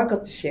 what have I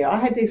got to share? I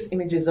had these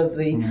images of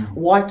the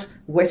white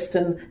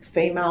Western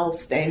female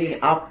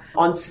standing up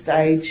on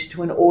stage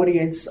to an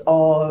audience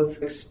of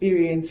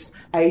experienced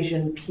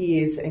Asian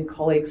peers and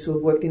colleagues who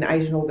have worked in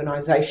Asian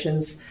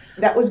organisations.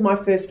 That was my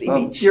first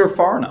image. Well, you're a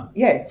foreigner.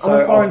 Yeah, I'm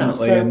a foreigner.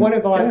 So what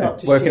have I got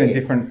to work share? In a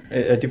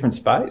different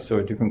space or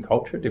a different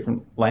culture,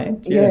 different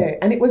land. Yeah,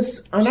 and it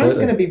was, I know it's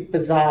going to be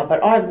bizarre,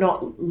 but I've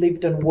not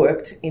lived and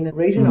worked in a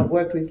region. I've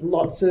worked with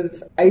lots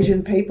of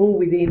Asian people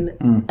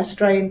within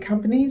Australian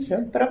companies,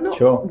 but I've not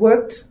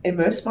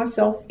immersed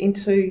myself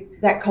into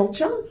that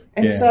culture.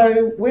 And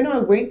so when I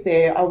went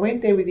there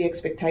with the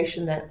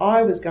expectation that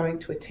I was going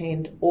to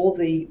attend all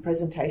the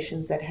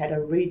presentations that had a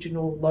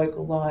regional,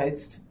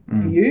 localised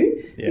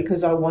view,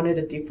 because I wanted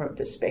a different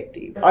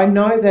perspective. I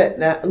know that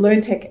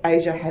LearnTech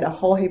Asia had a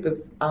whole heap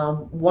of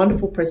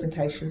wonderful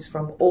presentations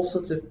from all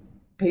sorts of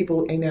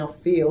people in our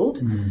field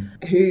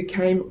who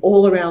came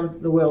all around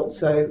the world.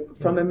 So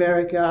from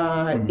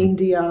America,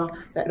 India,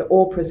 that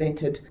all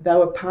presented. They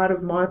were part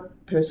of my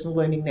personal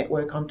learning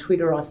network on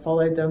Twitter. I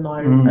followed them.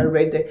 I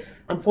read them.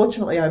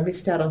 Unfortunately, I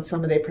missed out on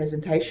some of their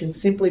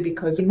presentations simply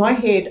because in my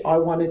head, I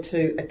wanted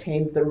to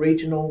attend the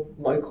regional,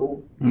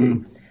 local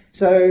view.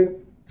 So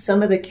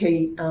some of the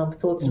key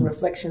thoughts and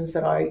reflections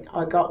that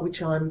I got,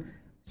 which I'm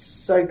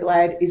so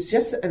glad, is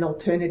just an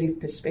alternative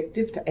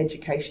perspective to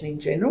education in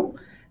general.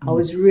 I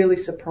was really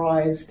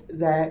surprised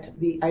that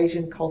the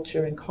Asian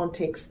culture and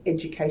context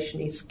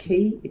education is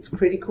key. It's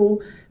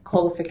critical.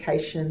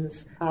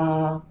 Qualifications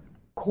are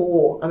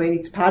core. I mean,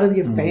 it's part of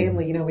your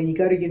family. You know, when you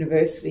go to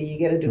university, you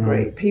get a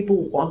degree. People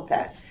want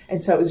that.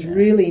 And so it was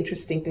really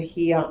interesting to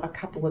hear a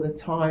couple of the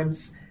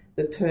times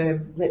the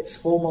term, let's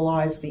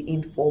formalise the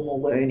informal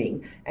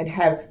learning and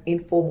have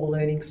informal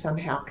learning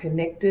somehow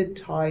connected,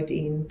 tied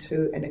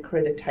into an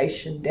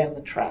accreditation down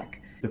the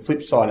track. The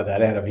flip side of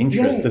that, out of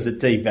interest, does it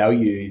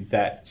devalue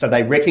that? So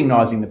they're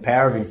recognising the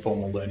power of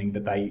informal learning,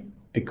 but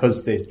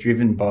because they're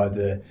driven by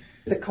the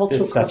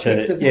cultural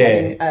context of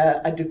having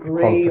a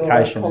degree or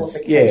a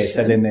qualification. Yeah,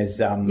 so then there's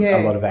a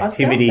lot of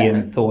activity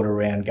and thought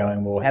around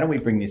going, well, how do we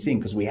bring this in?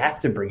 Because we have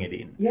to bring it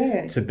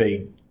in to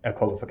be a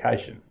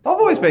qualification. I've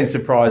always been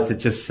surprised at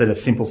just sort of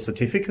simple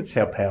certificates,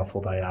 how powerful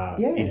they are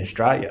in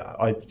Australia.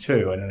 I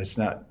too, and it's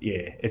not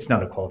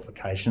a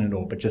qualification at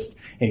all, but just,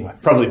 anyway,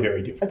 probably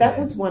very different. That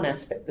was one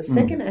aspect. The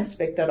second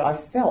aspect that I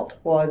felt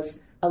was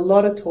a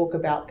lot of talk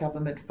about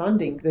government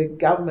funding. The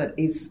government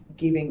is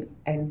giving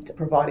and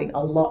providing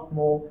a lot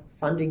more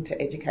funding to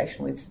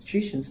educational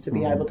institutions to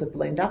be able to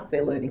blend up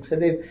their learning. So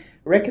they've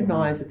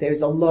recognised that there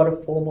is a lot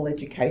of formal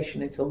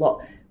education. It's a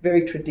lot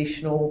very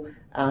traditional.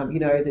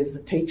 There's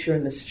the teacher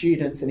and the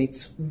students, and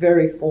it's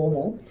very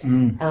formal.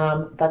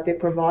 But they're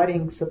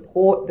providing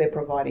support. They're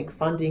providing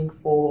funding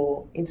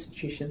for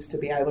institutions to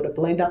be able to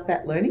blend up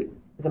that learning.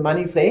 The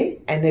money's there,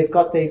 and they've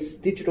got these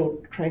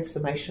digital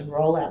transformation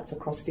rollouts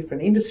across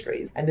different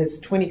industries, and there's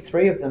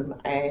 23 of them,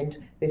 and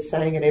they're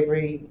saying it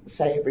every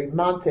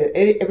month,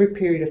 every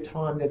period of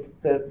time,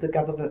 the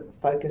government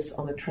focus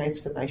on the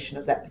transformation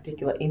of that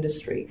particular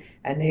industry,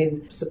 and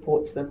then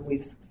supports them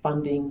with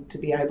funding to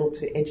be able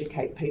to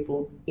educate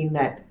people in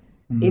that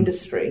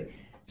industry.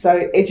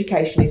 So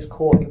education is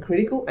core and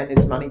critical, and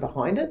there's money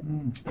behind it.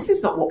 This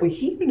is not what we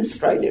hear in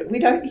Australia. We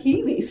don't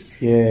hear this.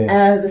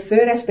 The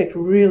third aspect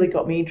really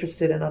got me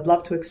interested, and I'd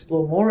love to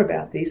explore more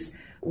about this,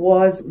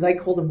 was they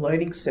call them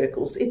learning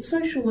circles. It's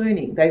social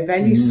learning. They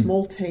value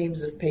small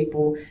teams of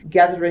people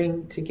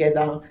gathering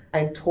together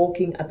and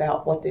talking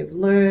about what they've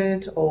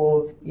learned,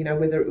 or,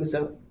 whether it was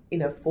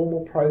in a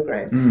formal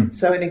program.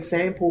 So an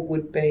example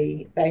would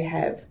be they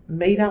have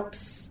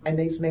meetups, and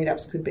these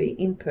meetups could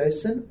be in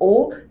person,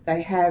 or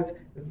they have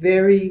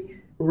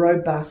very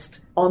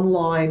robust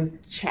online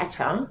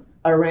chatter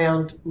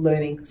around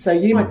learning. So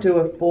you might do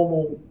a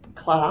formal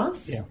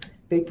class,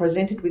 be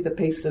presented with a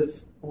piece of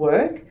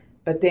work,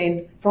 but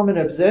then from an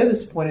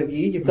observer's point of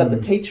view, you've got the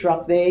teacher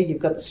up there,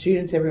 you've got the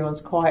students, everyone's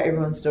quiet,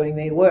 everyone's doing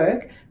their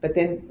work, but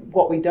then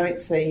what we don't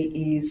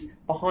see is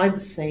behind the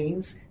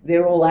scenes,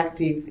 they're all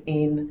active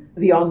in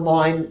the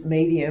online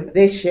medium,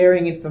 they're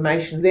sharing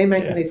information, they're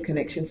making these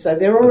connections, so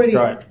they're already,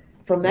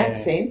 from that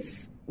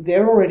sense,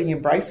 they're already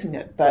embracing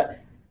it. But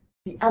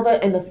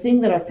the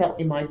thing that I felt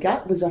in my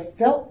gut was, I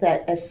felt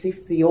that as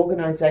if the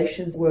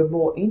organisations were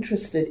more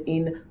interested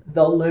in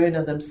the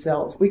learner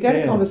themselves. We go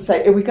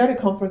to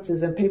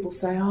conferences and people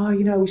say,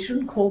 we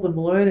shouldn't call them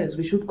learners,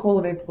 we should call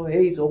them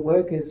employees or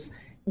workers.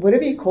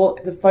 Whatever you call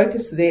it, the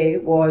focus there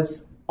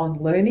was on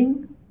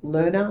learning,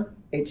 learner,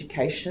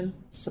 education,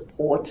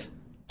 support,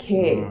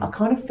 care. I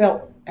kind of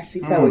felt as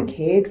if they were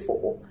cared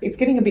for. It's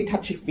getting a bit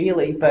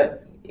touchy-feely,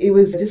 but it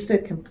was just a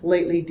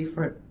completely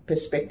different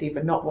perspective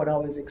and not what I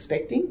was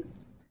expecting.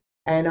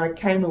 And I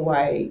came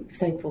away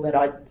thankful that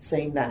I'd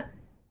seen that.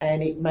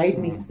 And it made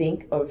me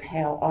think of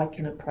how I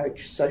can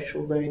approach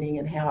social learning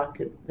and how I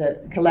could,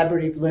 the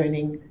collaborative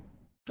learning.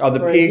 Oh, the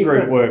peer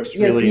group work's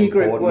really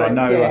important. I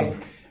know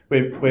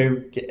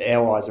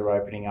our eyes are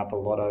opening up a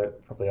lot,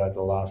 probably over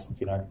the last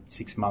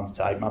 6 months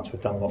to 8 months.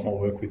 We've done a lot more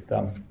work with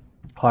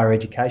higher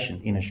education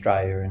in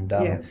Australia,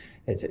 and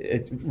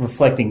it's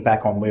reflecting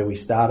back on where we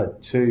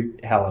started too,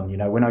 Helen.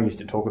 When I used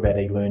to talk about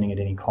e-learning at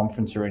any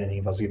conference or anything,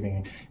 if I was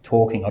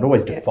talking, I'd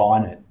always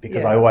define it,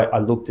 because I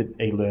looked at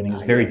e-learning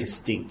as very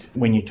distinct.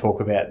 When you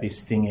talk about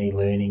this thing,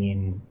 e-learning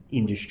in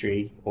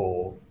industry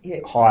or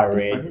higher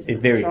ed, they're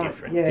very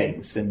different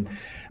things. And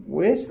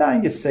we're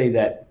starting to see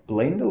that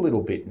blend a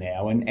little bit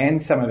now,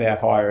 and some of our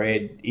higher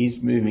ed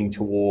is moving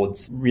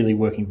towards really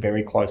working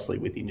very closely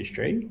with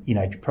industry,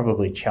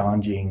 probably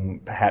challenging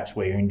perhaps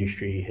where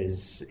industry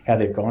has, how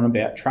they've gone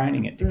about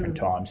training at different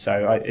times.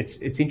 So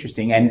it's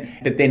interesting,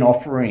 but then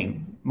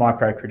offering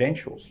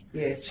micro-credentials.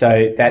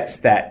 So that's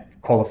that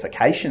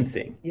qualification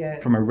thing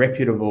from a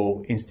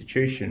reputable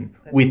institution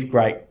with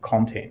great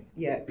content.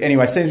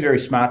 Anyway, seems very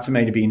smart to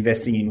me to be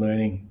investing in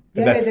learning.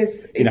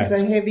 It's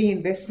a heavy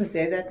investment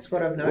there. That's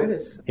what I've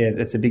noticed. Yeah,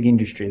 that's a big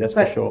industry,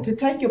 for sure. To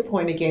take your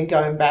point again,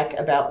 going back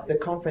about the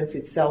conference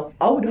itself,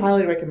 I would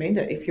highly recommend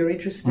it if you're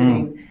interested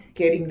in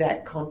getting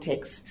that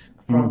context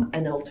from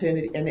an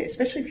alternative, and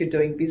especially if you're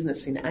doing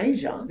business in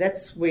Asia,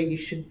 that's where you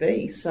should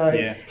be.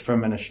 So,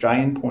 from an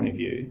Australian point of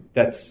view,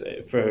 that's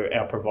for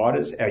our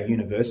providers, our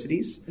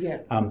universities.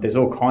 There's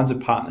all kinds of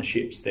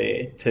partnerships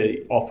there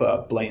to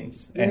offer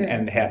blends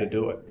and how to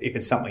do it if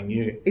it's something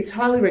new. It's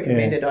highly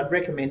recommended. I'd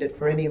recommend it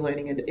for any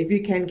learning, and if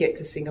you can get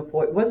to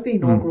Singapore, it was the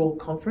inaugural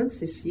conference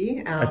this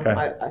year.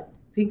 I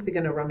think they're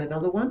going to run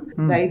another one.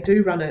 They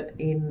do run it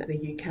in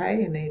the UK,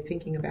 and they're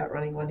thinking about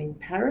running one in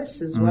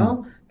Paris as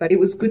well. But it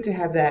was good to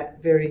have that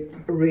very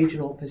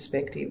regional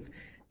perspective.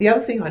 The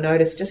other thing I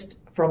noticed just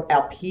from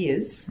our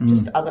peers,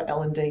 just other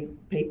L&D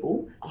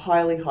people,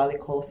 highly, highly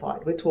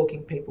qualified. We're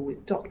talking people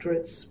with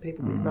doctorates,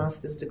 people with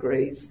master's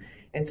degrees.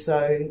 And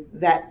so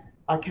that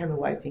I came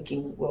away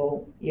thinking,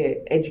 well, yeah,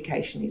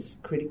 education is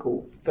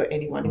critical for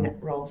anyone in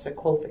that role. So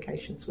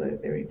qualifications were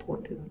very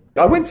important to them.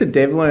 I went to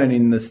DevLearn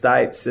in the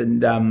States and,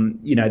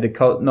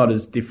 not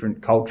as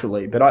different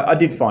culturally, but I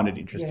did find it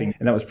interesting. Yeah.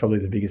 And that was probably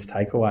the biggest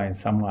takeaway in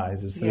some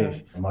ways of sort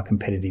of my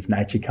competitive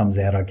nature comes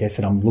out, I guess,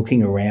 and I'm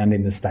looking around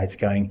in the States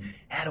going,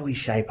 how do we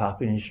shape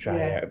up in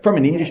Australia? From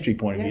an industry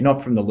point of view,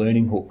 not from the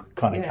Learning Hook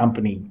kind of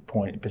company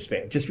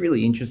perspective. Just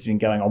really interested in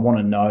going, I want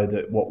to know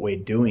that what we're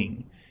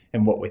doing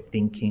and what we're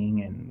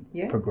thinking and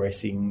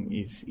progressing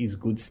is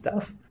good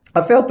stuff.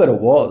 I felt that it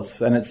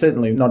was, and it's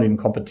certainly not in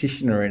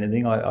competition or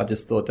anything. I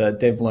just thought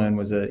DevLearn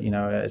was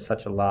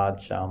such a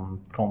large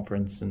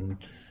conference and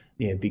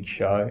big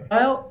show.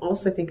 I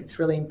also think it's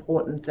really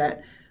important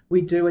that we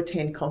do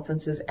attend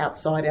conferences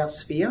outside our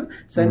sphere.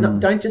 So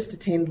don't just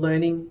attend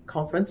learning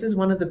conferences.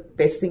 One of the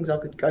best things I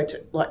could go to,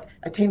 like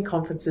attend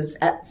conferences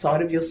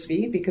outside of your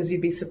sphere, because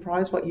you'd be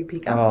surprised what you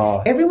pick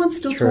up. Everyone's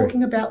still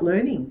talking about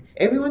learning.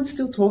 Everyone's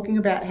still talking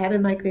about how to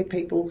make their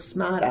people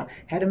smarter,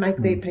 how to make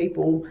their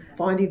people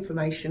find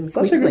information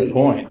quickly. That's a good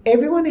point.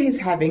 Everyone is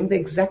having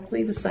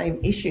exactly the same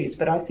issues,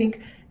 but I think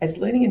as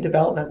learning and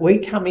development, we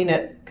come in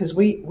it because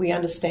we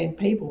understand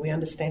people. We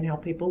understand how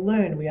people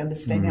learn. We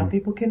understand how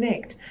people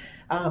connect.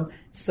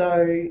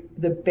 So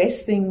the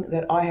best thing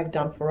that I have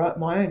done for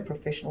my own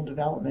professional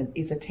development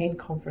is attend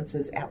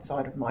conferences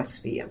outside of my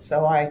sphere.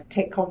 So I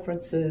tech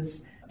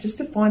conferences just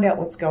to find out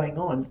what's going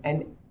on.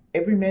 And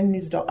every man in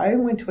his dog. I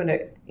went to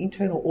an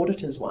internal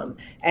auditors one,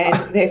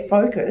 and their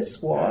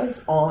focus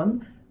was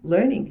on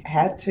learning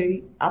how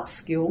to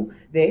upskill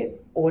their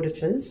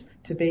auditors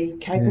to be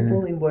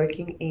capable in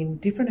working in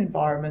different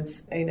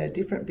environments in a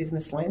different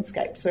business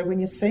landscape. So when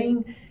you're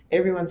seeing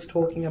everyone's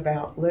talking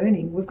about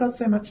learning, we've got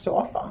so much to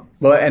offer.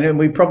 Well, and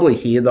we probably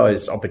hear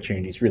those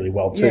opportunities really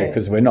well too,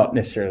 because we're not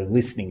necessarily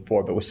listening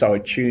for it, but we're so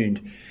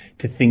attuned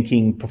to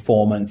thinking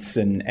performance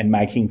and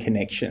making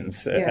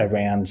connections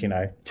around,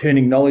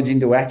 turning knowledge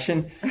into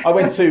action. I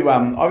went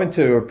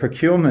to a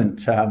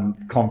procurement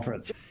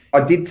conference. I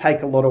did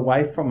take a lot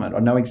away from it. I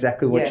know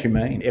exactly what you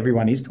mean.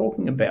 Everyone is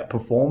talking about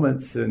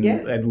performance and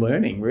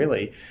learning,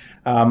 really.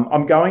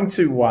 I'm going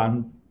to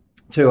one,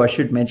 I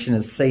should mention,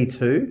 is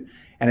C2,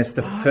 and it's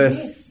the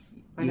first...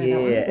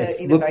 Yes.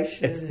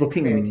 It's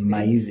looking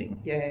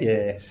amazing.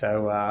 Yeah.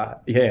 So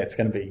it's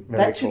going to be very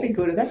that should cool. be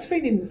good.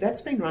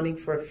 That's been running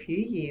for a few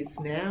years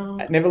now.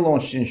 It never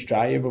launched in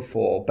Australia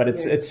before, but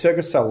it's Cirque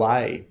du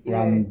Soleil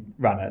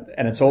run it,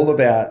 and it's all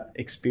about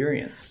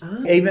experience.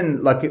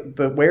 Even like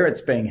where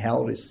it's being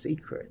held is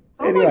secret.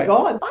 Anyway, my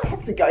God, I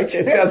have to go to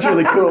it. Sounds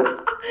really cool.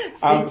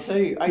 C2.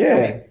 Okay.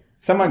 Yeah.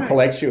 Someone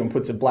collects you and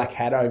puts a black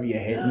hat over your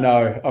head.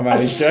 No, I'm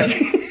only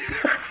joking.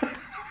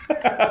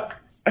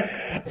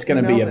 It's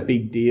going to be a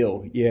big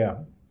deal,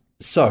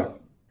 So,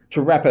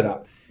 to wrap it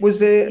up, was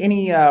there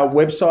any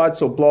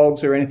websites or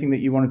blogs or anything that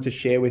you wanted to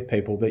share with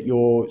people that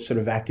you're sort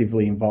of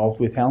actively involved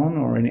with, Helen,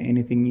 or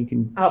anything you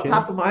can share?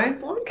 Apart from my own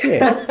blog?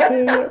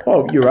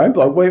 Well, your own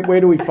blog.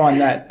 Where do we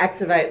find that?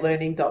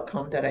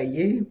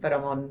 activatelearning.com.au, but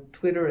I'm on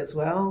Twitter as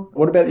well.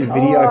 What about your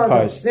video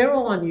posts? They're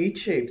all on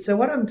YouTube. So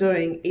what I'm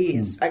doing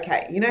is,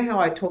 you know how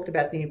I talked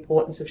about the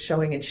importance of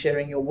showing and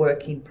sharing your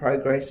work in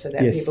progress so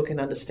that people can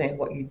understand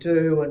what you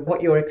do and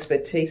what your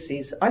expertise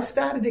is. I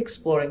started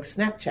exploring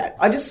Snapchat.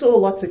 I just saw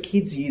lots of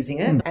kids using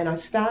it. And I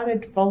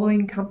started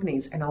following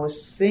companies, and I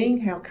was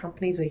seeing how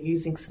companies are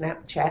using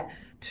Snapchat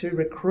to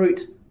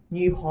recruit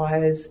new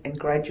hires and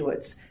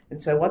graduates.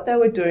 And so what they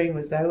were doing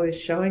was they were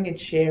showing and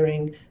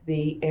sharing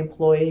the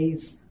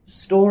employees'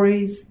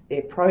 stories,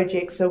 their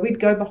projects. So we'd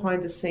go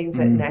behind the scenes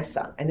at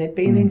NASA, and there'd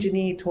be an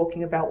engineer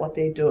talking about what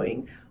they're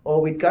doing. Or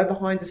we'd go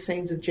behind the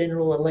scenes of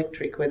General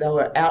Electric, where they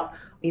were out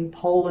in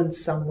Poland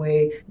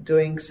somewhere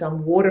doing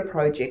some water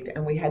project,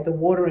 and we had the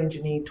water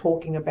engineer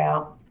talking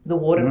about the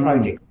water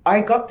project.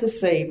 I got to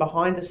see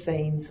behind the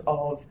scenes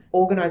of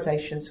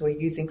organisations who are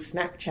using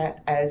Snapchat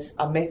as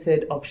a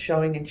method of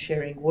showing and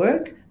sharing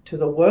work to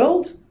the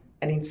world,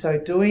 and in so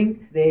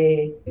doing,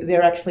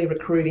 they're actually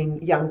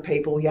recruiting young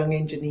people, young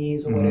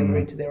engineers or whatever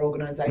into their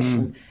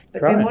organisation.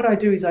 But then what I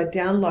do is I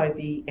download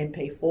the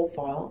MP4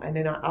 file and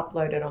then I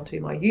upload it onto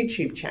my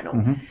YouTube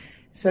channel.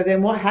 So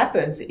then what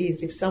happens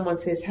is if someone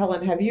says,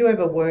 Helen, have you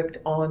ever worked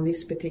on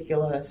this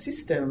particular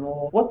system?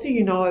 Or what do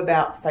you know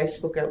about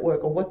Facebook at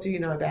work? Or what do you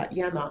know about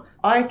Yammer?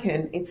 I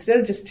can,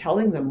 instead of just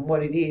telling them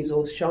what it is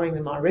or showing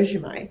them my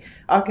resume,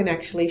 I can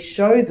actually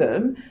show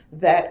them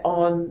that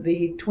on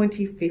the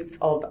 25th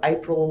of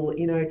April,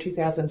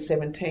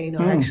 2017,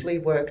 I actually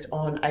worked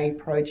on a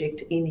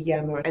project in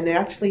Yammer, and they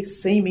actually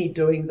see me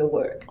doing the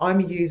work. I'm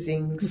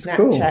using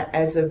Snapchat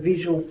as a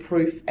visual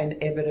proof and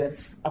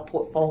evidence, a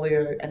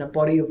portfolio and a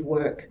body of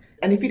work.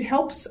 And if it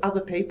helps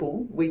other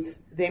people with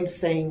them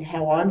seeing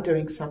how I'm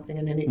doing something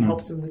and then it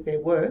helps them with their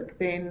work,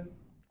 then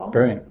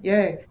Brilliant.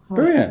 Yeah.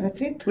 Brilliant.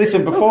 That's it.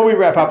 Listen, before we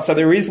wrap up, so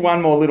there is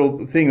one more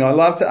little thing. I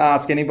love to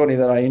ask anybody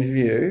that I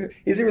interview,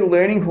 is there a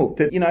learning hook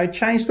that,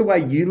 changed the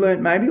way you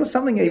learnt maybe, or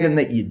something even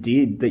that you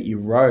did, that you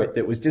wrote,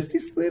 that was just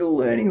this little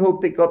learning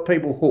hook that got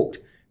people hooked?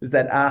 It was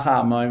that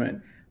aha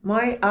moment.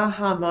 My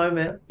aha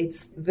moment,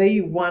 it's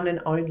the one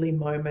and only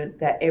moment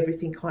that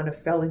everything kind of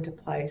fell into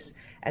place,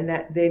 and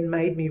that then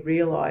made me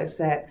realise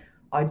that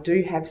I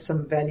do have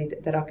some value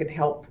that I can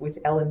help with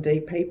L&D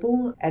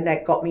people, and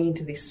that got me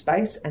into this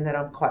space and that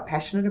I'm quite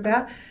passionate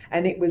about.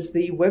 And it was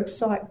the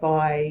website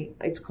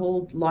it's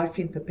called Life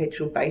in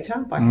Perpetual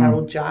Beta by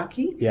Harold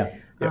Jarkey. Yeah.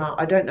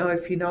 I don't know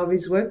if you know of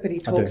his work, but he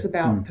talks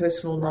about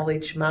personal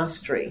knowledge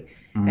mastery.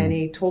 And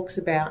he talks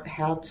about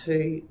how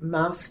to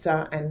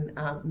master and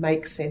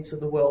make sense of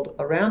the world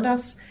around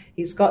us.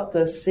 He's got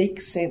the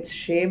Seek, Sense,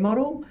 Share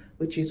model,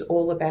 which is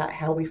all about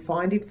how we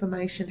find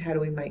information, how do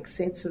we make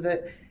sense of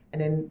it,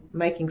 and then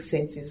making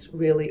sense is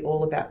really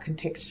all about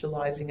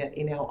contextualizing it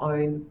in our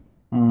own,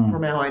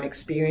 from our own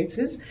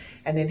experiences,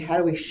 and then how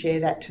do we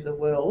share that to the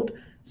world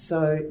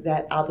so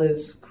that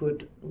others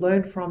could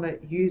learn from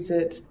it, use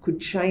it, could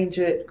change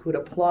it, could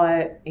apply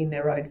it in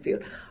their own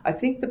field. I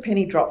think the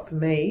penny dropped for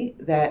me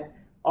that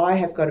I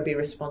have got to be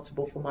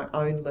responsible for my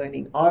own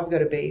learning. I've got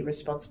to be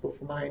responsible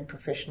for my own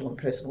professional and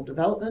personal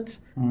development.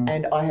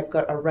 And I have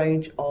got a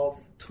range of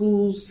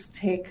tools,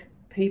 tech,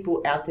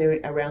 people out there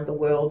around the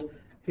world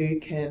who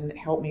can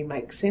help me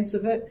make sense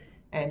of it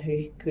and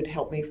who could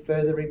help me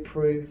further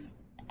improve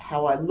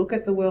how I look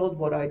at the world,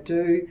 what I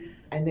do,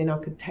 and then I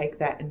could take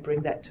that and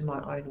bring that to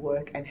my own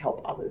work and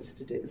help others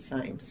to do the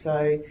same.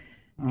 So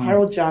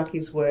Harold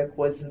Jarkey's work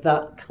was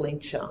the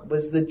clincher,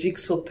 was the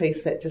jigsaw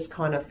piece that just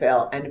kind of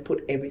fell and it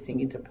put everything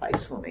into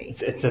place for me.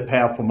 It's a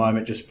powerful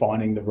moment, just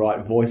finding the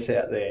right voice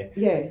out there.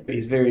 Yeah.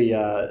 He's very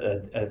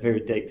a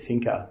very deep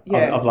thinker.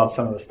 Yeah. I've loved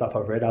some of the stuff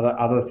I've read.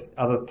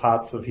 Other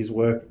parts of his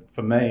work,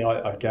 for me,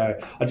 I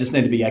just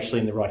need to be actually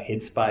in the right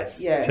headspace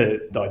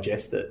to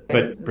digest it. But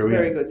it's brilliant.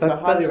 Very good. So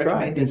highly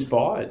recommend it.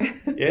 Inspired.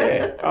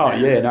 Yeah. Oh,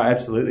 yeah. No,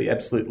 absolutely.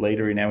 Absolute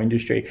leader in our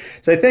industry.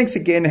 So thanks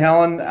again,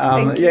 Helen.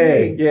 Thank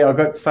you. Yeah, I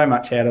got so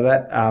much out of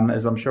that,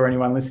 as I'm sure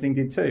anyone listening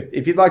did too.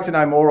 If you'd like to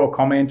know more or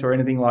comment or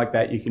anything like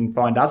that, you can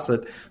find us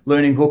at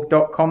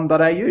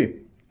learninghook.com.au.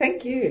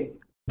 Thank you.